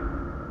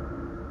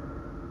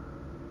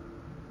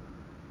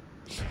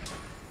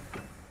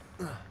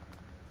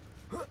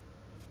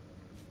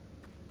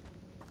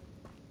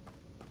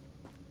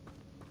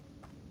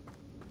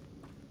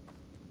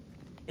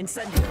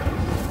 Incendio.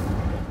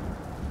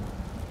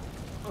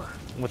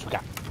 What you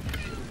got?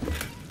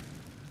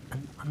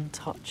 An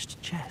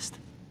untouched chest.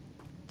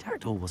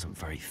 Jackdaw wasn't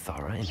very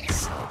thorough in his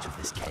search of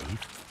this cave.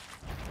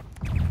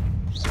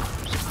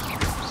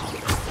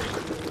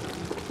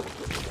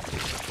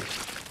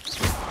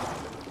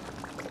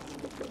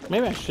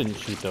 Maybe I shouldn't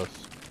shoot those.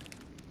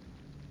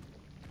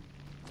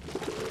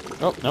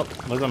 Oh, nope.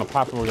 They're gonna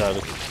pop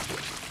regardless.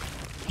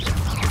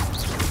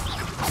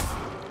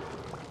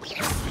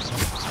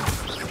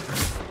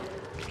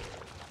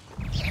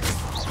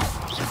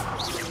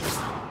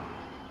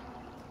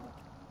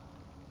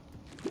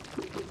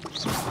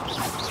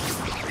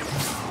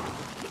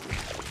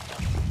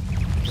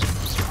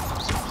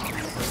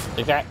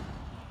 Take that.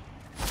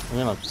 I'm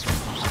gonna...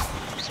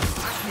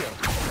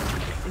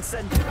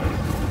 Incendio.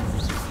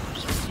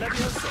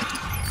 Levioso.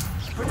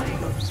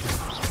 Protego.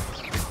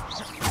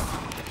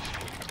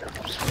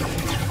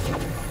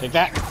 Take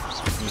that.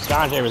 You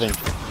dodge everything.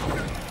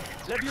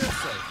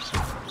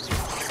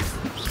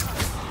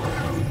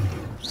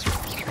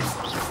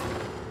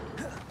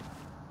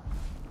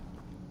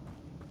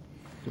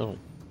 Little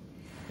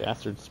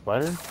bastard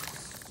spider.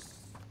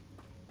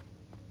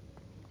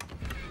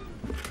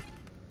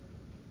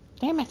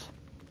 Damn it.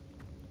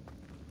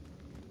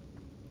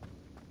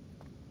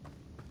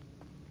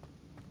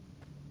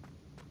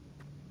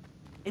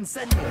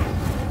 Incendio.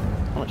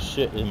 How much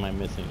shit am I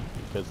missing?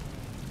 Because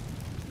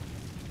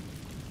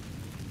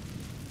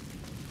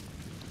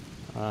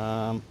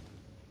oh,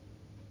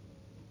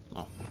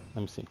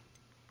 let me see.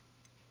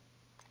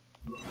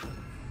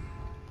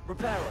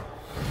 Reparo.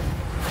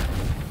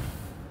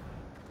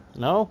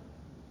 No?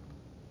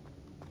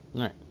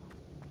 Alright.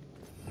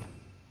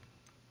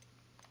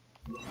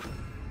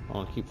 I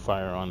want to keep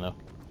fire on though.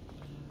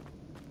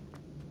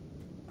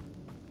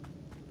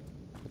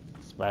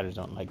 Spiders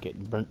don't like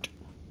getting burnt.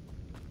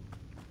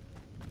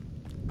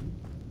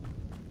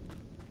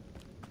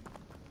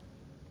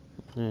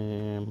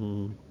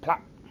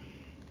 Plop.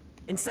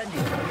 Incendio.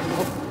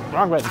 Oh,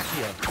 wrong button.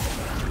 Accio.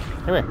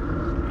 Come here.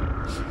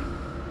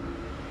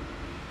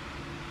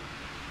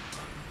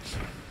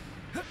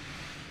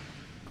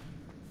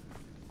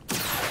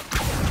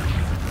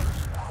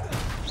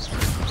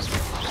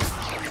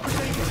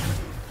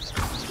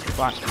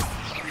 Fine.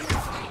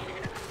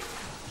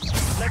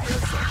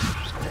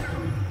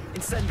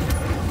 Incendio.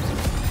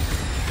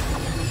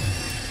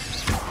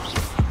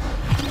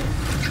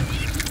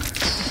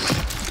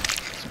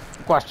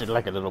 Squashed it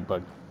like a little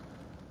bug.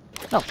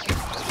 No.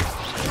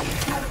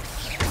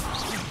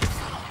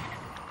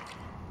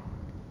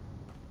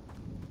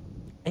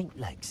 8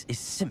 legs is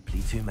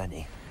simply too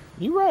many.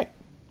 You're right.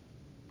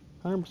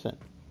 100%.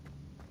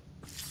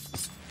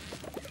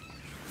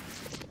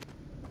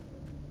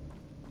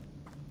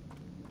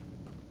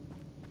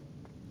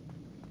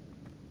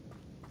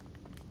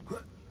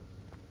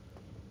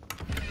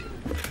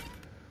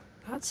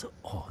 That's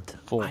odd.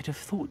 Full. I'd have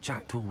thought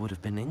Jackdaw would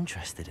have been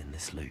interested in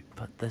this loot,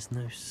 but there's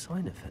no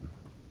sign of him.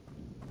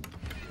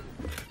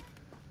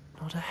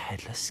 Not a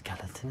headless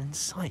skeleton in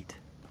sight.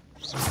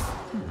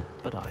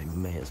 But I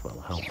may as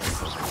well help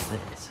myself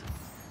with this.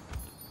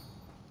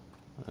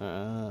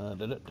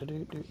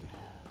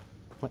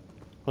 What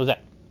was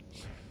that?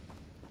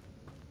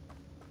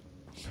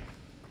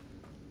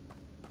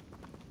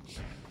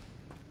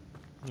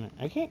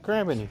 I can't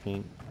grab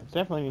anything. I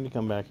definitely need to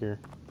come back here.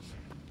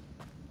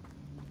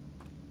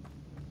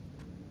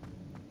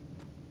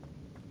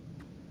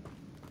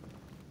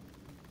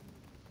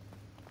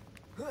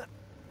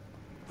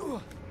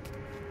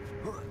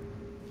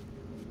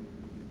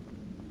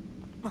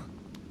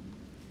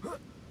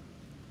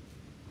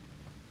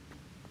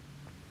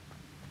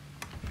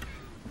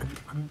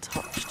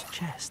 Untouched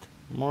chest.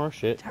 More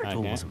shit. Jackdaw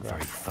wasn't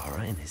very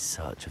thorough in his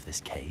search of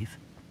this cave.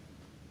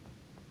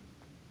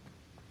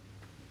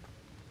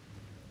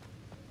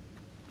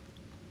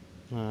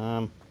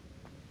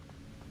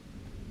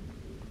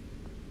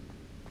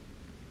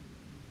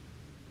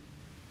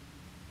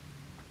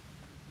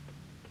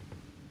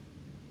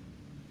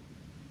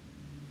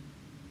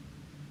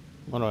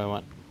 What do I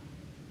want?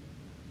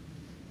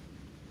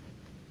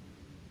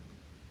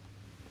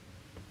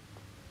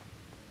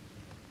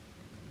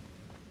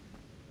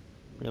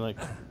 You're like...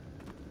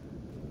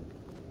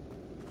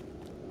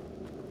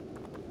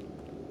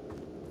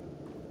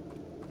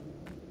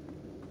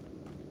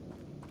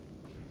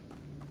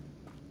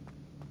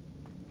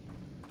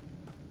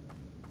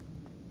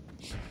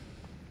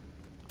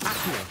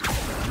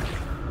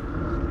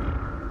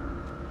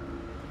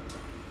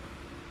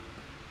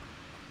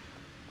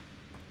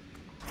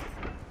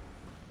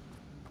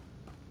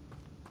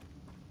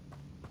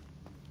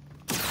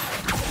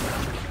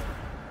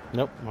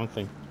 Nope, wrong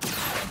thing.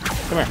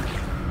 Come here.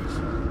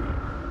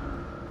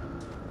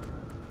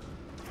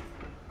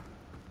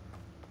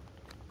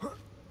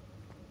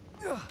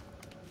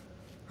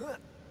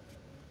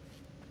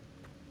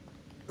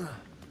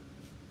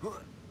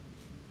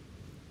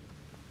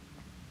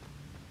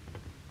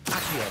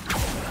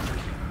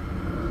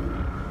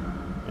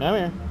 Come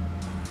here.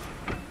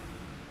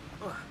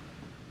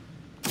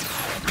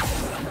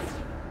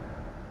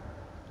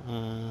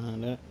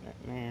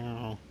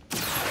 No.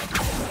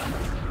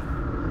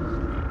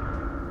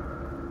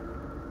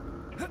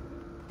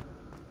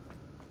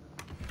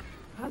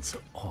 That's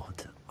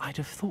odd. I'd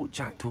have thought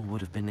Jackdaw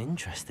would have been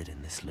interested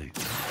in this loot.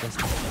 There's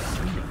no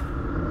sign of him.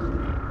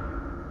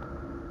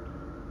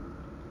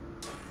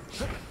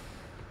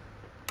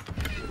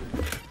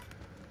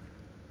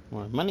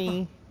 More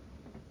money.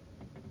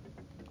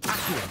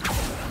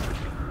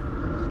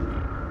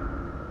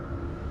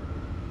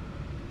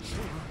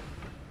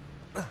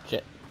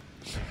 Shit.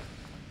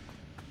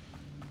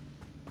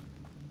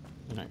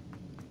 Alright.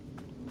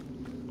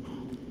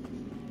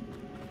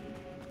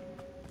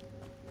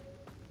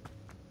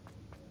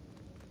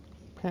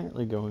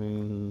 Apparently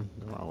going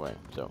the wrong way,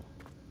 so.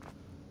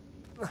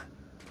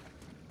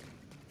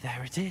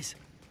 There it is.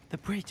 The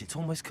bridge, it's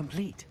almost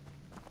complete.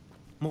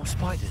 More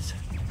spiders.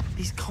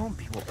 These can't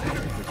be what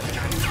happened with the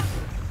Jackdaw.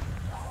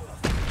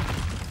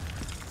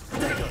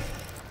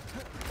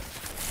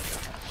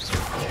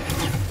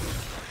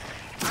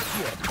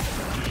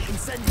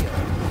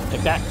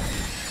 Take that.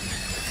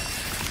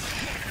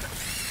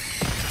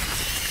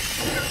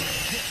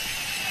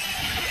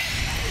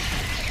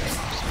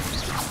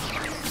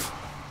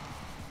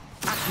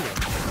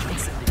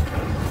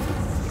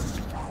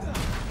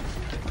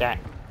 Take that.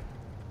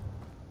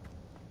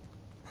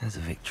 There's a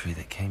victory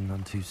that came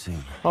none too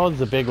soon. Oh,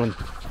 it's a big one.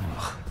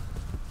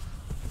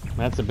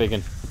 That's a big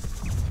one.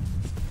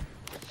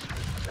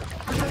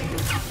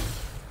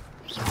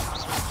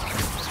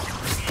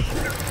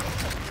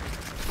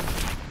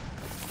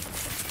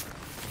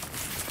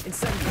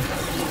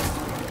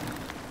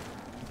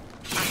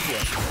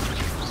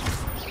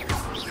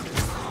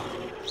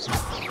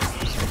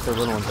 The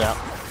little one's out.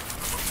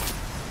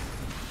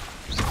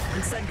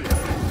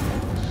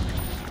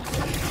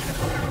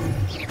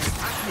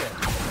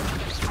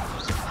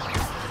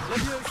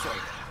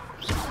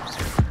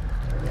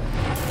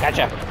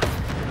 Gotcha.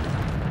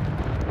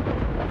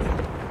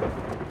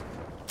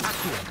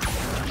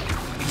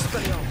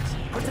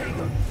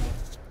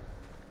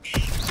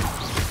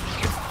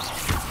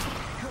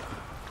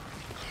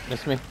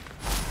 Miss me.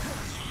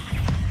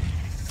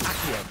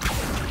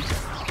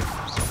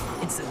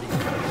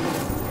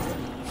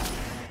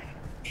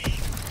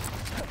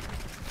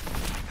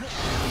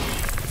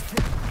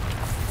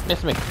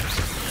 Miss me.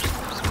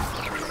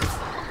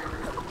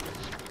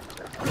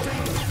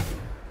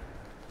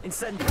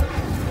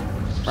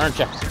 Burn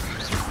check.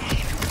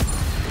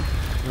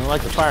 You don't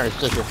like the fires,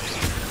 did you?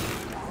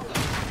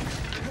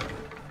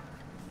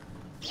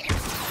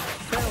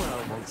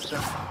 Farewell, monster.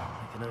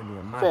 I can only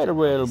imagine.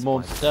 Farewell,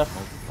 monster.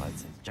 Multiplied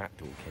since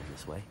Jackdaw came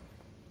this way.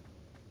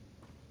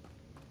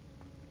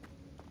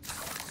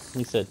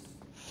 He said,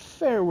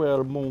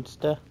 farewell,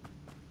 monster.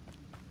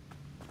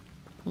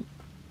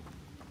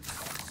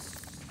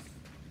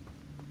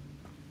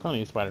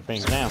 Plenty of spider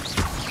fangs now.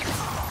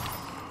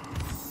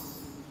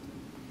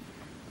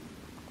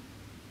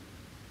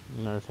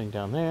 Another thing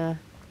down there.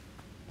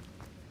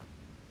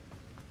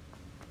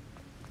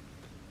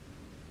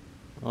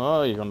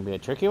 Oh, you're gonna be a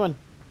tricky one.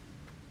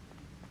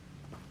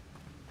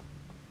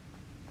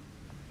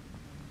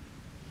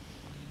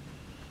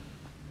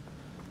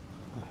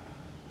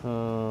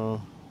 I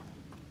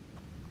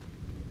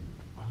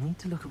need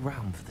to look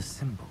around for the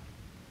symbol.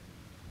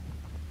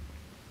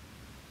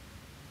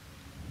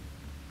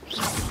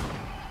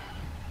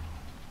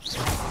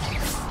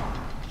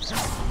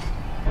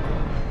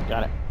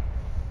 Got it.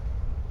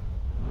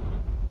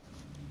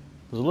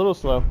 It was a little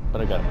slow, but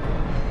I got it.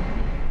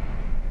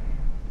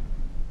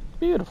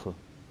 Beautiful.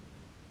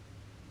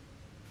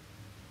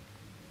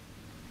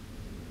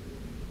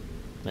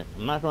 Right,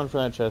 I'm not going for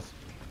that chest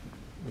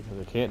because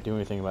I can't do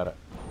anything about it.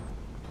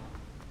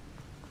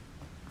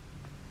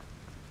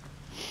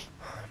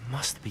 I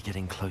must be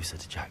getting closer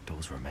to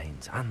Jackdaw's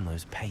remains and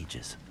those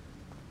pages.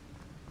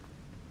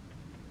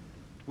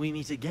 We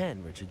meet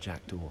again, Richard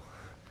Jackdaw.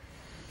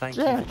 Thank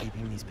you for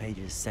keeping these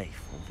pages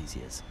safe all these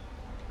years.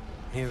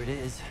 Here it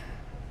is,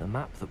 the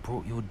map that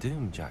brought your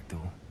doom, Jackdaw.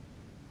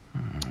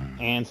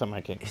 And something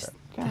I can't Is grab.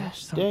 there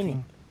Gosh, something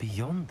dang.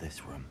 beyond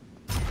this room?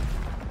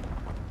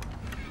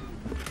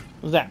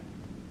 What's that?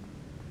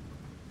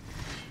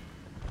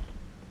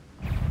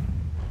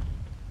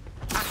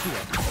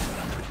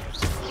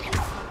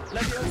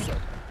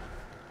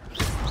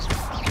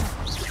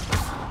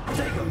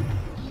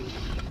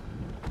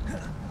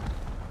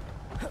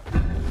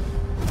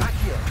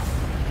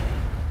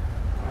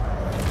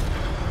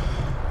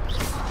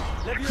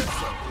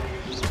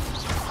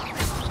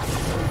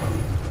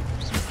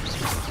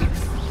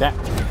 That.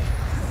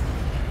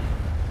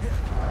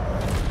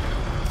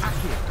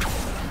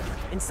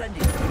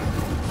 Incendio.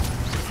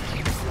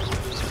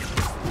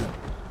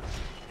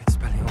 It's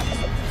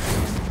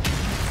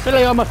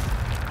Expelliarmus.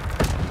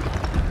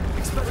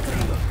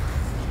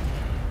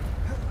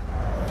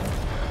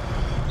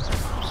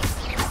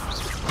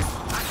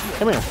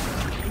 Come here.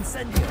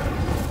 Incendio.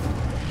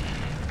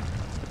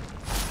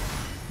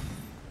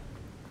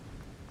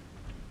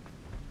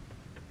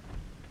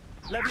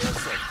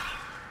 Levioso.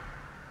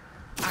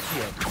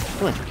 Accio.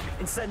 Come here.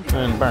 Incendio.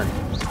 And burn.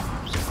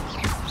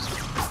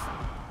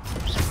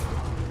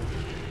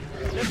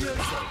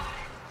 Levioso.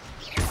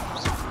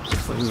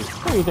 What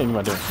are you thinking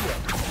about doing?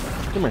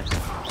 Come here.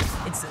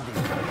 Incendio.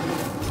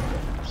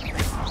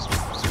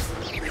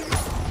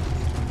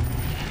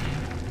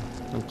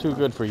 I'm too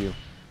good for you.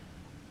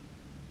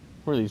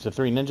 What are these, the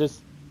 3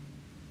 ninjas?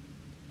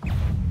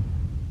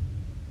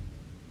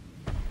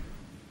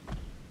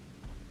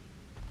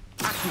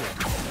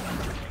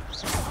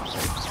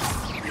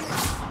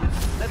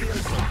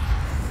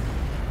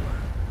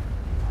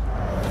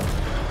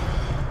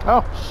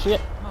 Oh,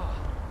 shit.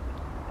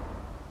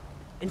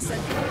 Incendio.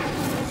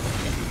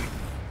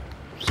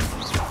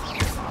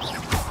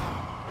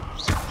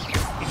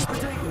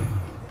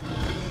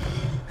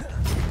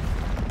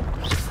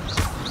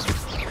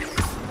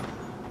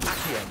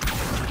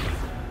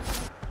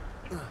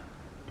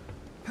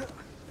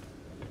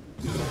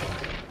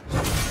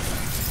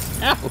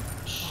 Ow,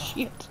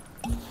 shit.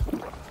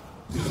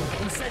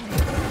 Incendio.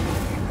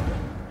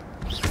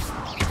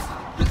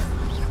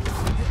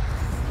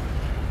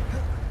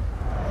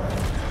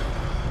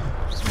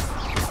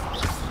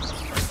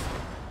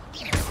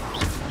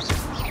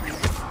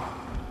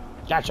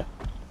 Gotcha.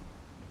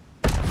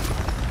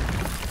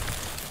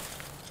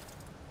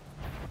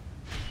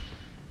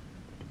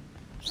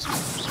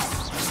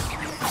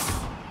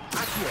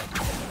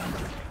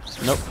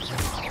 Nope.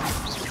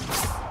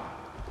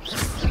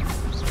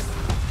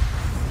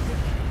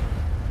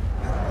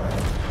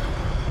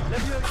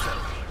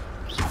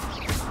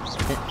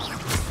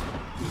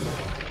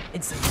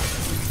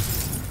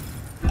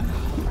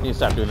 You need to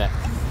stop doing that.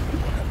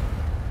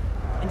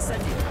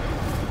 Incendio.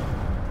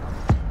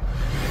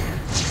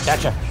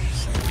 Gotcha.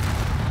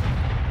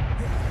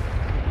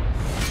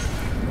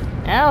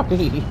 Ow! I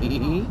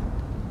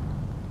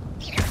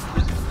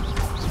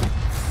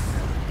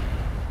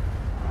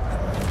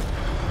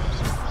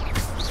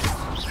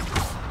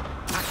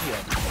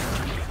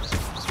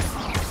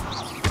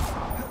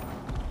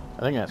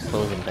think that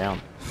slows him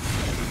down.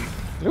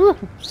 Ooh.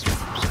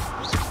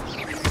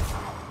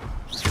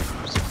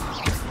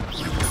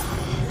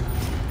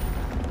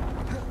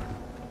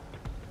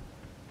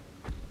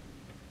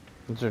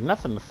 Is there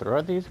nothing to throw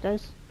at these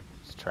guys?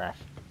 It's trash.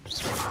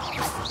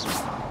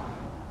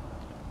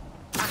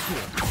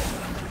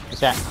 What's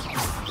that?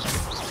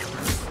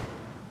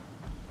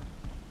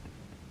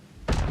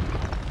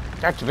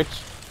 Gotcha,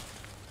 bitch.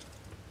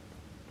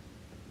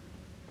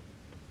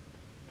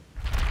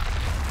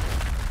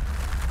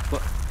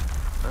 What?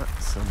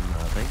 That's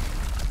unnerving.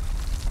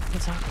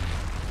 What's happening?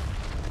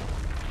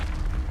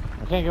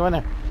 I can't go in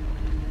there.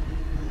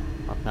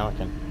 Oh, now I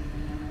can.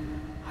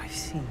 I've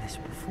seen this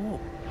before.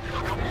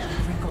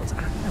 Gringotts and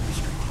the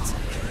restricted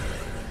section.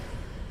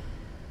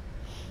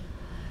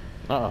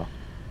 Uh-oh.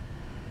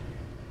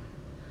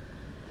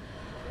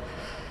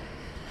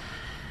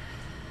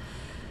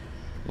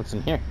 What's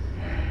in here?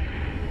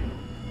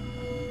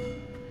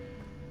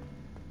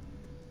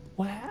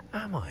 Where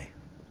am I?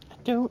 I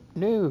don't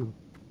know.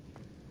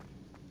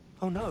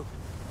 Oh no,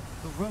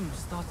 the room's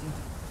starting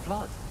to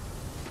flood.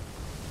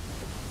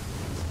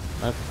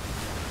 That's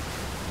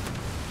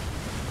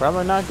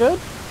probably not good.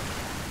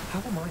 How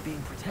am I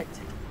being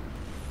protected?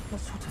 What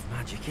sort of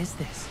magic is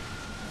this?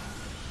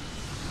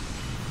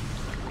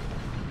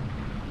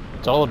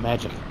 It's all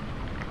magic.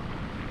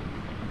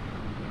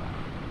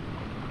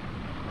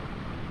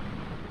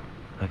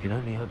 I can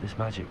only hope this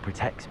magic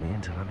protects me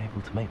until I'm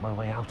able to make my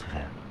way out of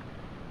here.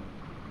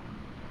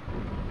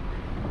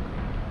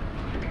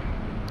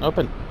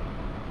 Open.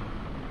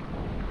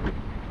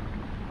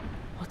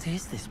 What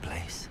is this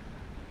place?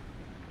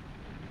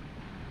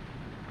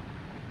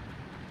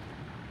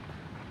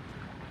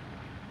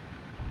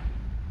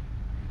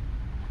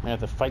 I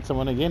have to fight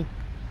someone again.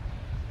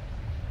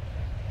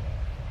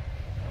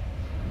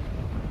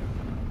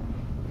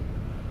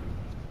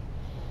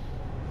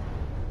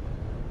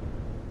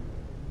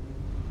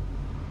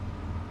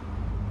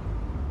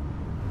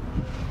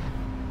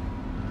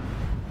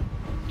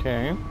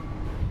 Okay.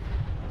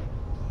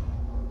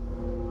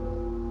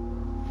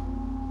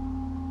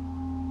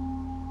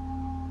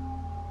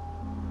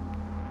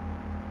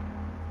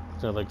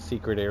 So like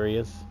secret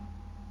areas.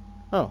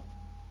 Oh.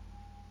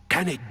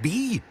 Can it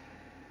be?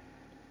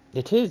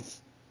 It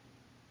is.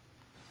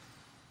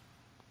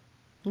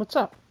 What's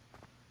up?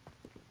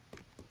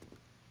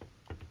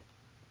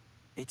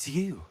 It's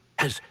you.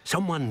 Has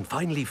someone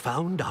finally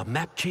found our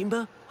map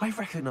chamber? I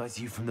recognize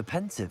you from the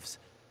Pensives.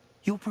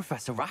 You're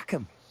Professor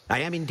Rackham. I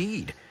am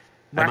indeed.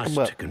 I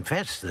must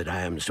confess that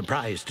I am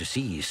surprised to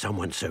see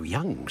someone so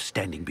young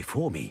standing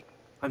before me.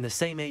 I'm the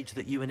same age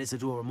that you and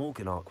Isadora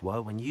Morganach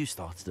were when you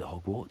started at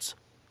Hogwarts.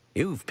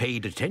 You've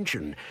paid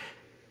attention,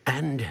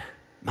 and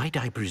might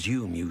I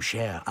presume you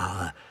share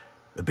our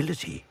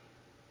ability?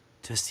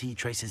 To see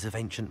traces of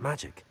ancient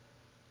magic?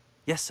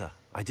 Yes, sir,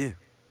 I do.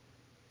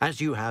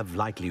 As you have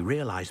likely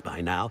realized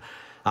by now,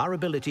 our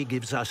ability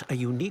gives us a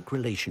unique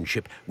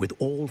relationship with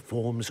all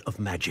forms of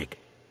magic.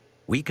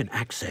 We can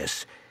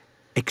access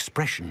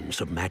expressions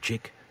of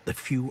magic that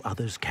few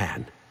others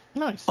can.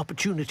 Nice.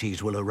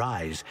 Opportunities will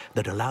arise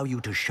that allow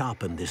you to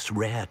sharpen this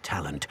rare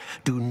talent.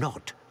 Do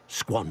not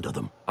squander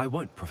them. I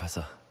won't,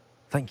 Professor.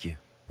 Thank you.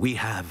 We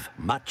have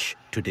much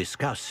to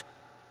discuss.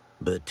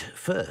 But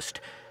first,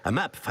 a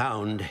map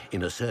found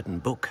in a certain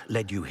book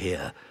led you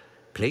here.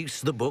 Place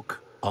the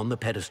book on the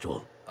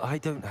pedestal. I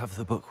don't have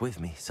the book with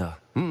me, sir.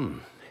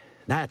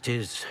 That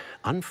is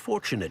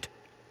unfortunate.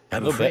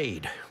 I'm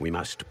afraid we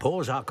must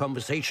pause our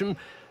conversation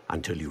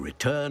until you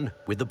return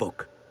with the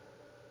book.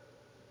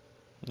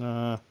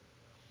 Yeah,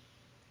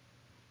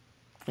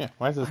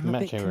 why is this I'm a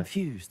map bit chamber?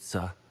 confused,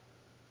 sir.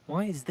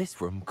 Why is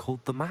this room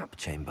called the map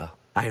chamber?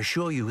 I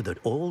assure you that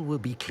all will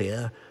be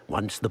clear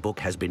once the book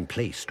has been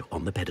placed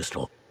on the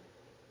pedestal.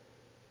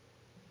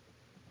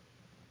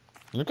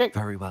 Okay.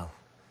 Very well.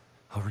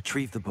 I'll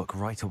retrieve the book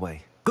right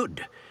away.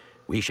 Good.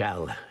 We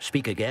shall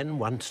speak again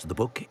once the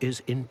book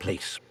is in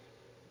place.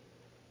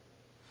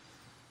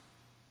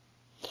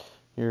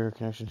 Your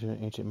connection to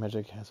ancient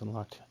magic has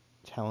unlocked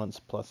talents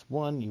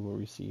 +1. You will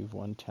receive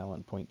 1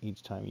 talent point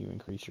each time you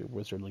increase your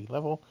wizardly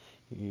level.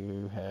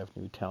 You have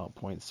new talent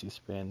points to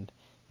spend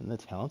in the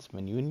talents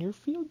menu in your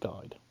field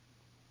guide.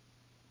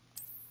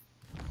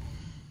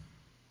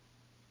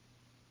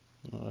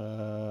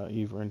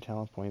 You've earned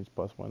talent points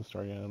 +1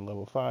 starting at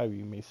level 5.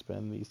 You may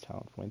spend these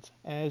talent points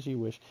as you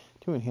wish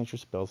to enhance your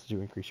spells, to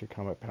increase your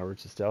combat power,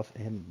 to stealth,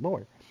 and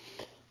more.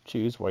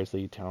 Choose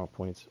wisely. Talent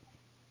points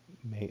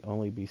may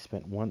only be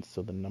spent once,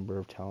 so the number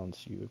of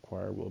talents you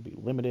acquire will be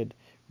limited.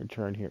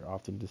 Return here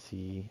often to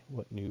see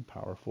what new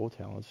powerful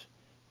talents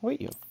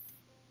await you.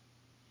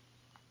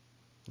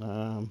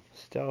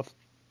 Stealth.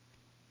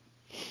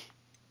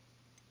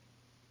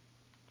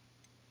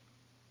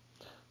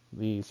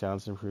 These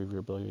sounds improve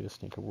your ability to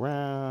sneak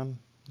around.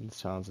 These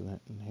sounds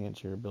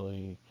enhance your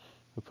ability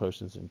with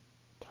potions and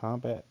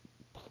combat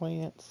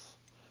plants.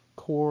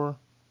 Core.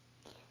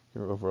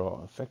 Your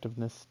overall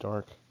effectiveness.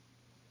 Dark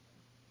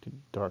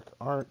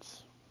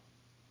arts.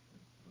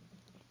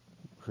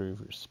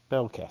 Improve your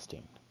spell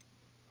casting.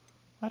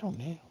 I don't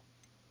know.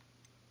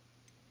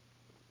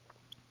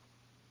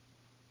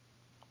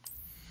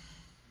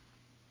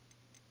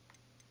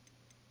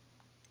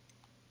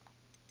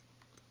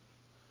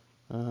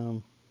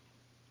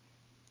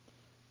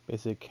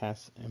 Basic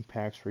cast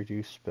impacts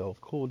reduce spell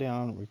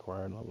cooldown.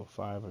 Required level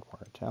 5.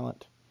 Acquired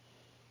talent.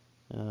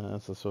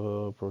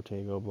 So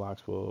Protego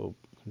blocks will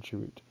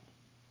contribute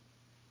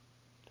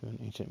to an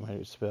ancient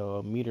magic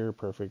spell. Meter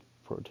perfect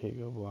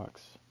Protego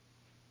blocks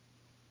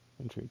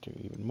contribute to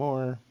even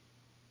more.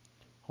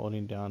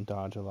 Holding down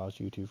dodge allows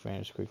you to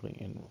vanish quickly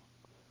and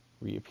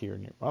reappear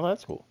near. Oh,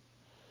 that's cool.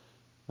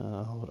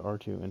 Hold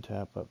R2 and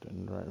tap up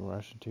and right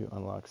rush to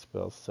unlock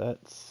spell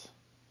sets.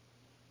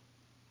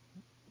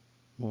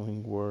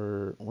 Wing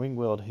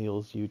Weld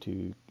heals you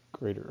to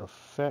greater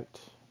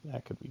effect.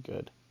 That could be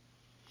good.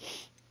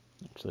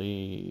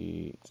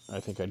 Actually, I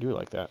think I do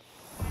like that.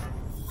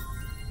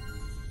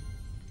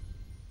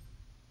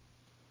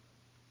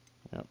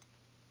 Yep.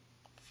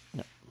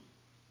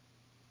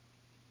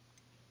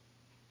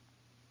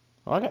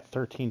 Well, I got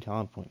 13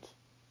 talent points.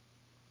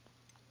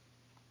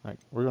 Alright,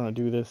 we're going to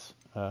do this,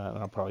 and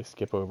I'll probably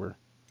skip over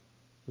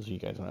so you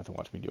guys don't have to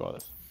watch me do all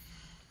this.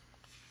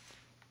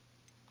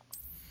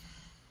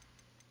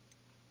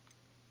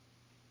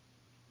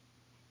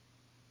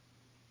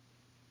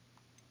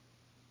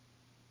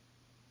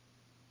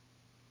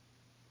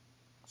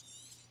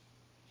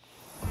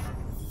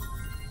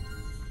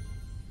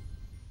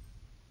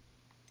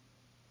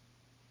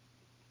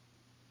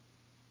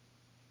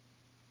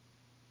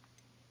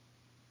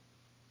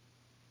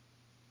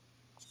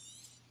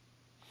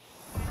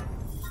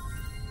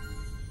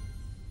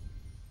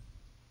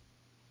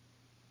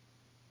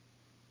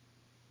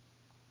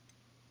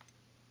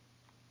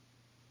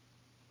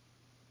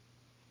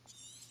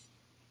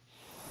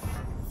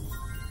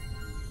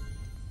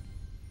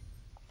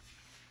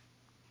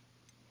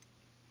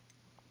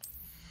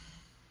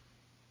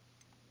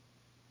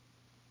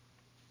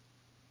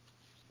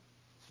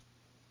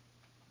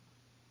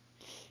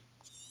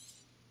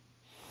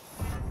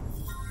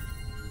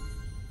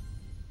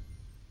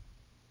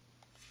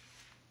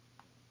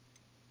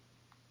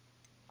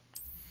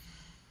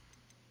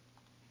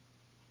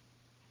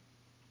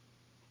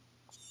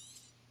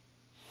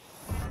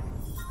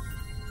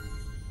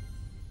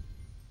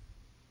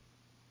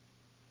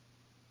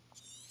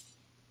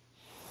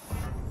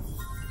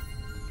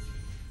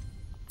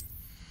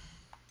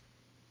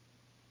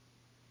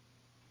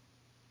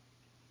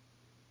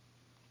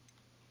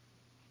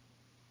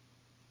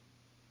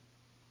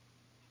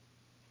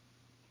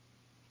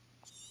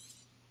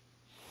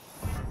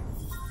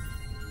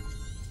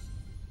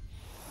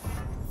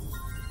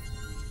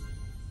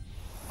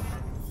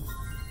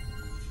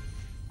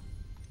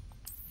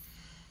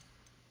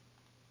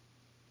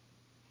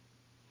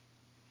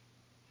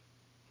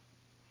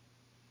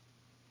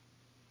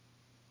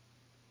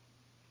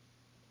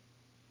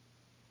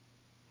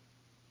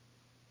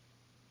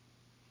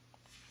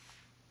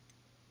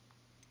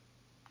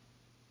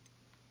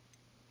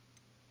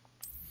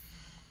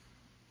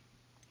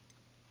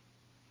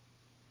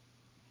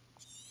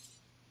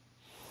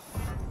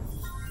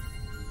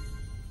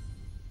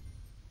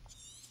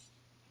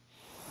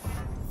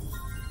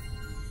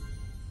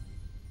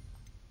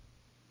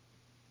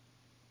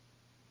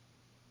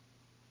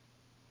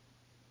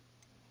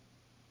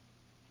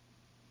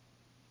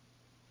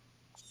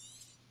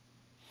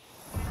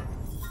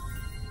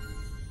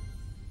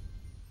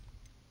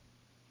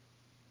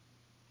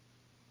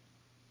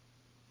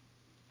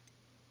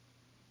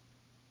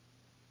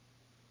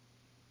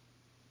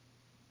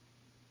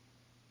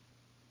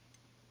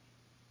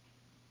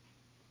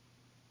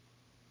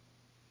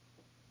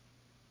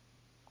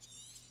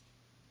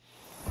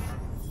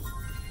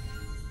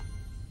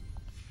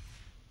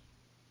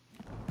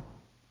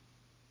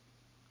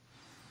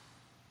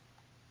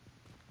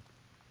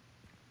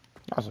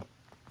 Awesome.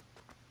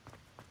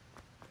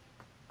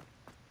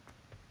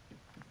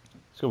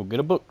 Let's go get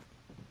a book.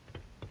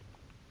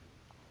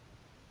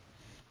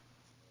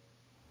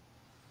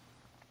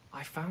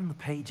 I found the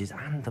pages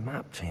and the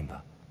map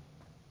chamber.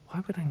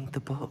 Why would I need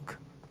the book?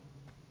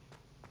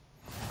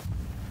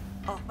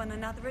 Off on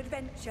another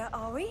adventure,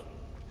 are we?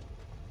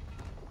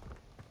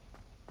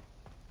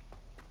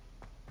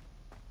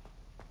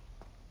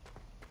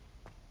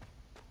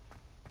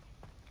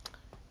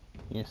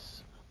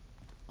 Yes.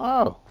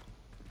 Oh!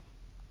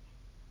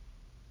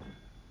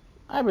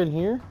 I've been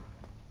here.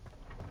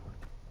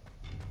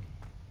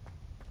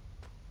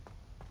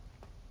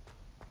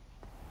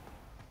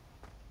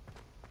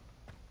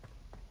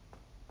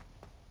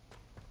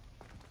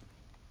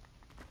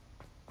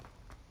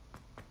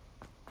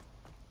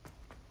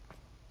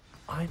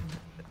 I'm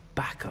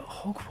back at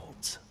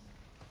Hogwarts.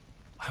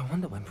 I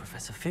wonder when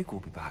Professor Fig will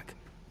be back.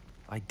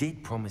 I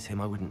did promise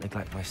him I wouldn't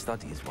neglect my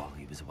studies while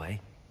he was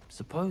away.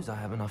 Suppose I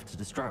have enough to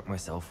distract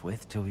myself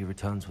with till he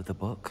returns with a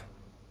book.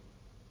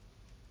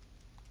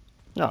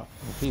 No,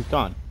 he's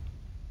gone.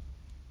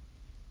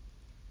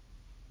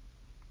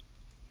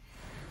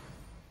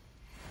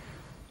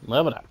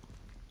 Level up.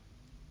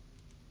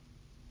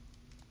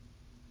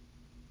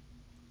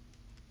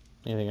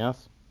 Anything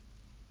else?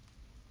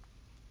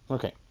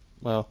 Okay,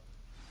 well.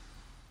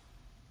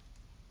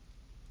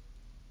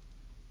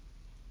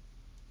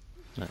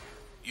 Right.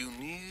 You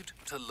need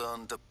to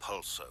learn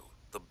Depulso,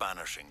 the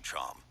banishing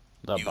charm.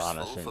 The Useful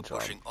banishing for charm.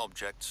 pushing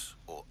objects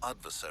or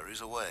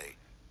adversaries away.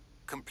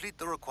 Complete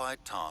the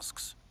required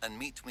tasks and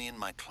meet me in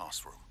my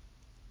classroom.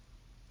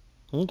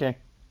 Okay.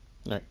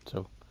 Alright,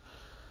 so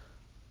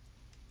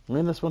I'm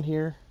in this one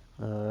here.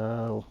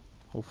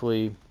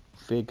 Hopefully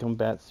Fig come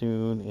back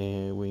soon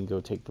and we can go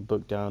take the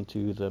book down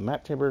to the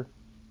map chamber.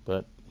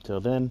 But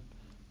until then,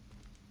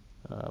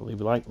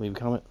 leave a like, leave a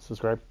comment,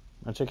 subscribe.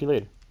 I'll check you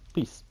later.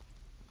 Peace.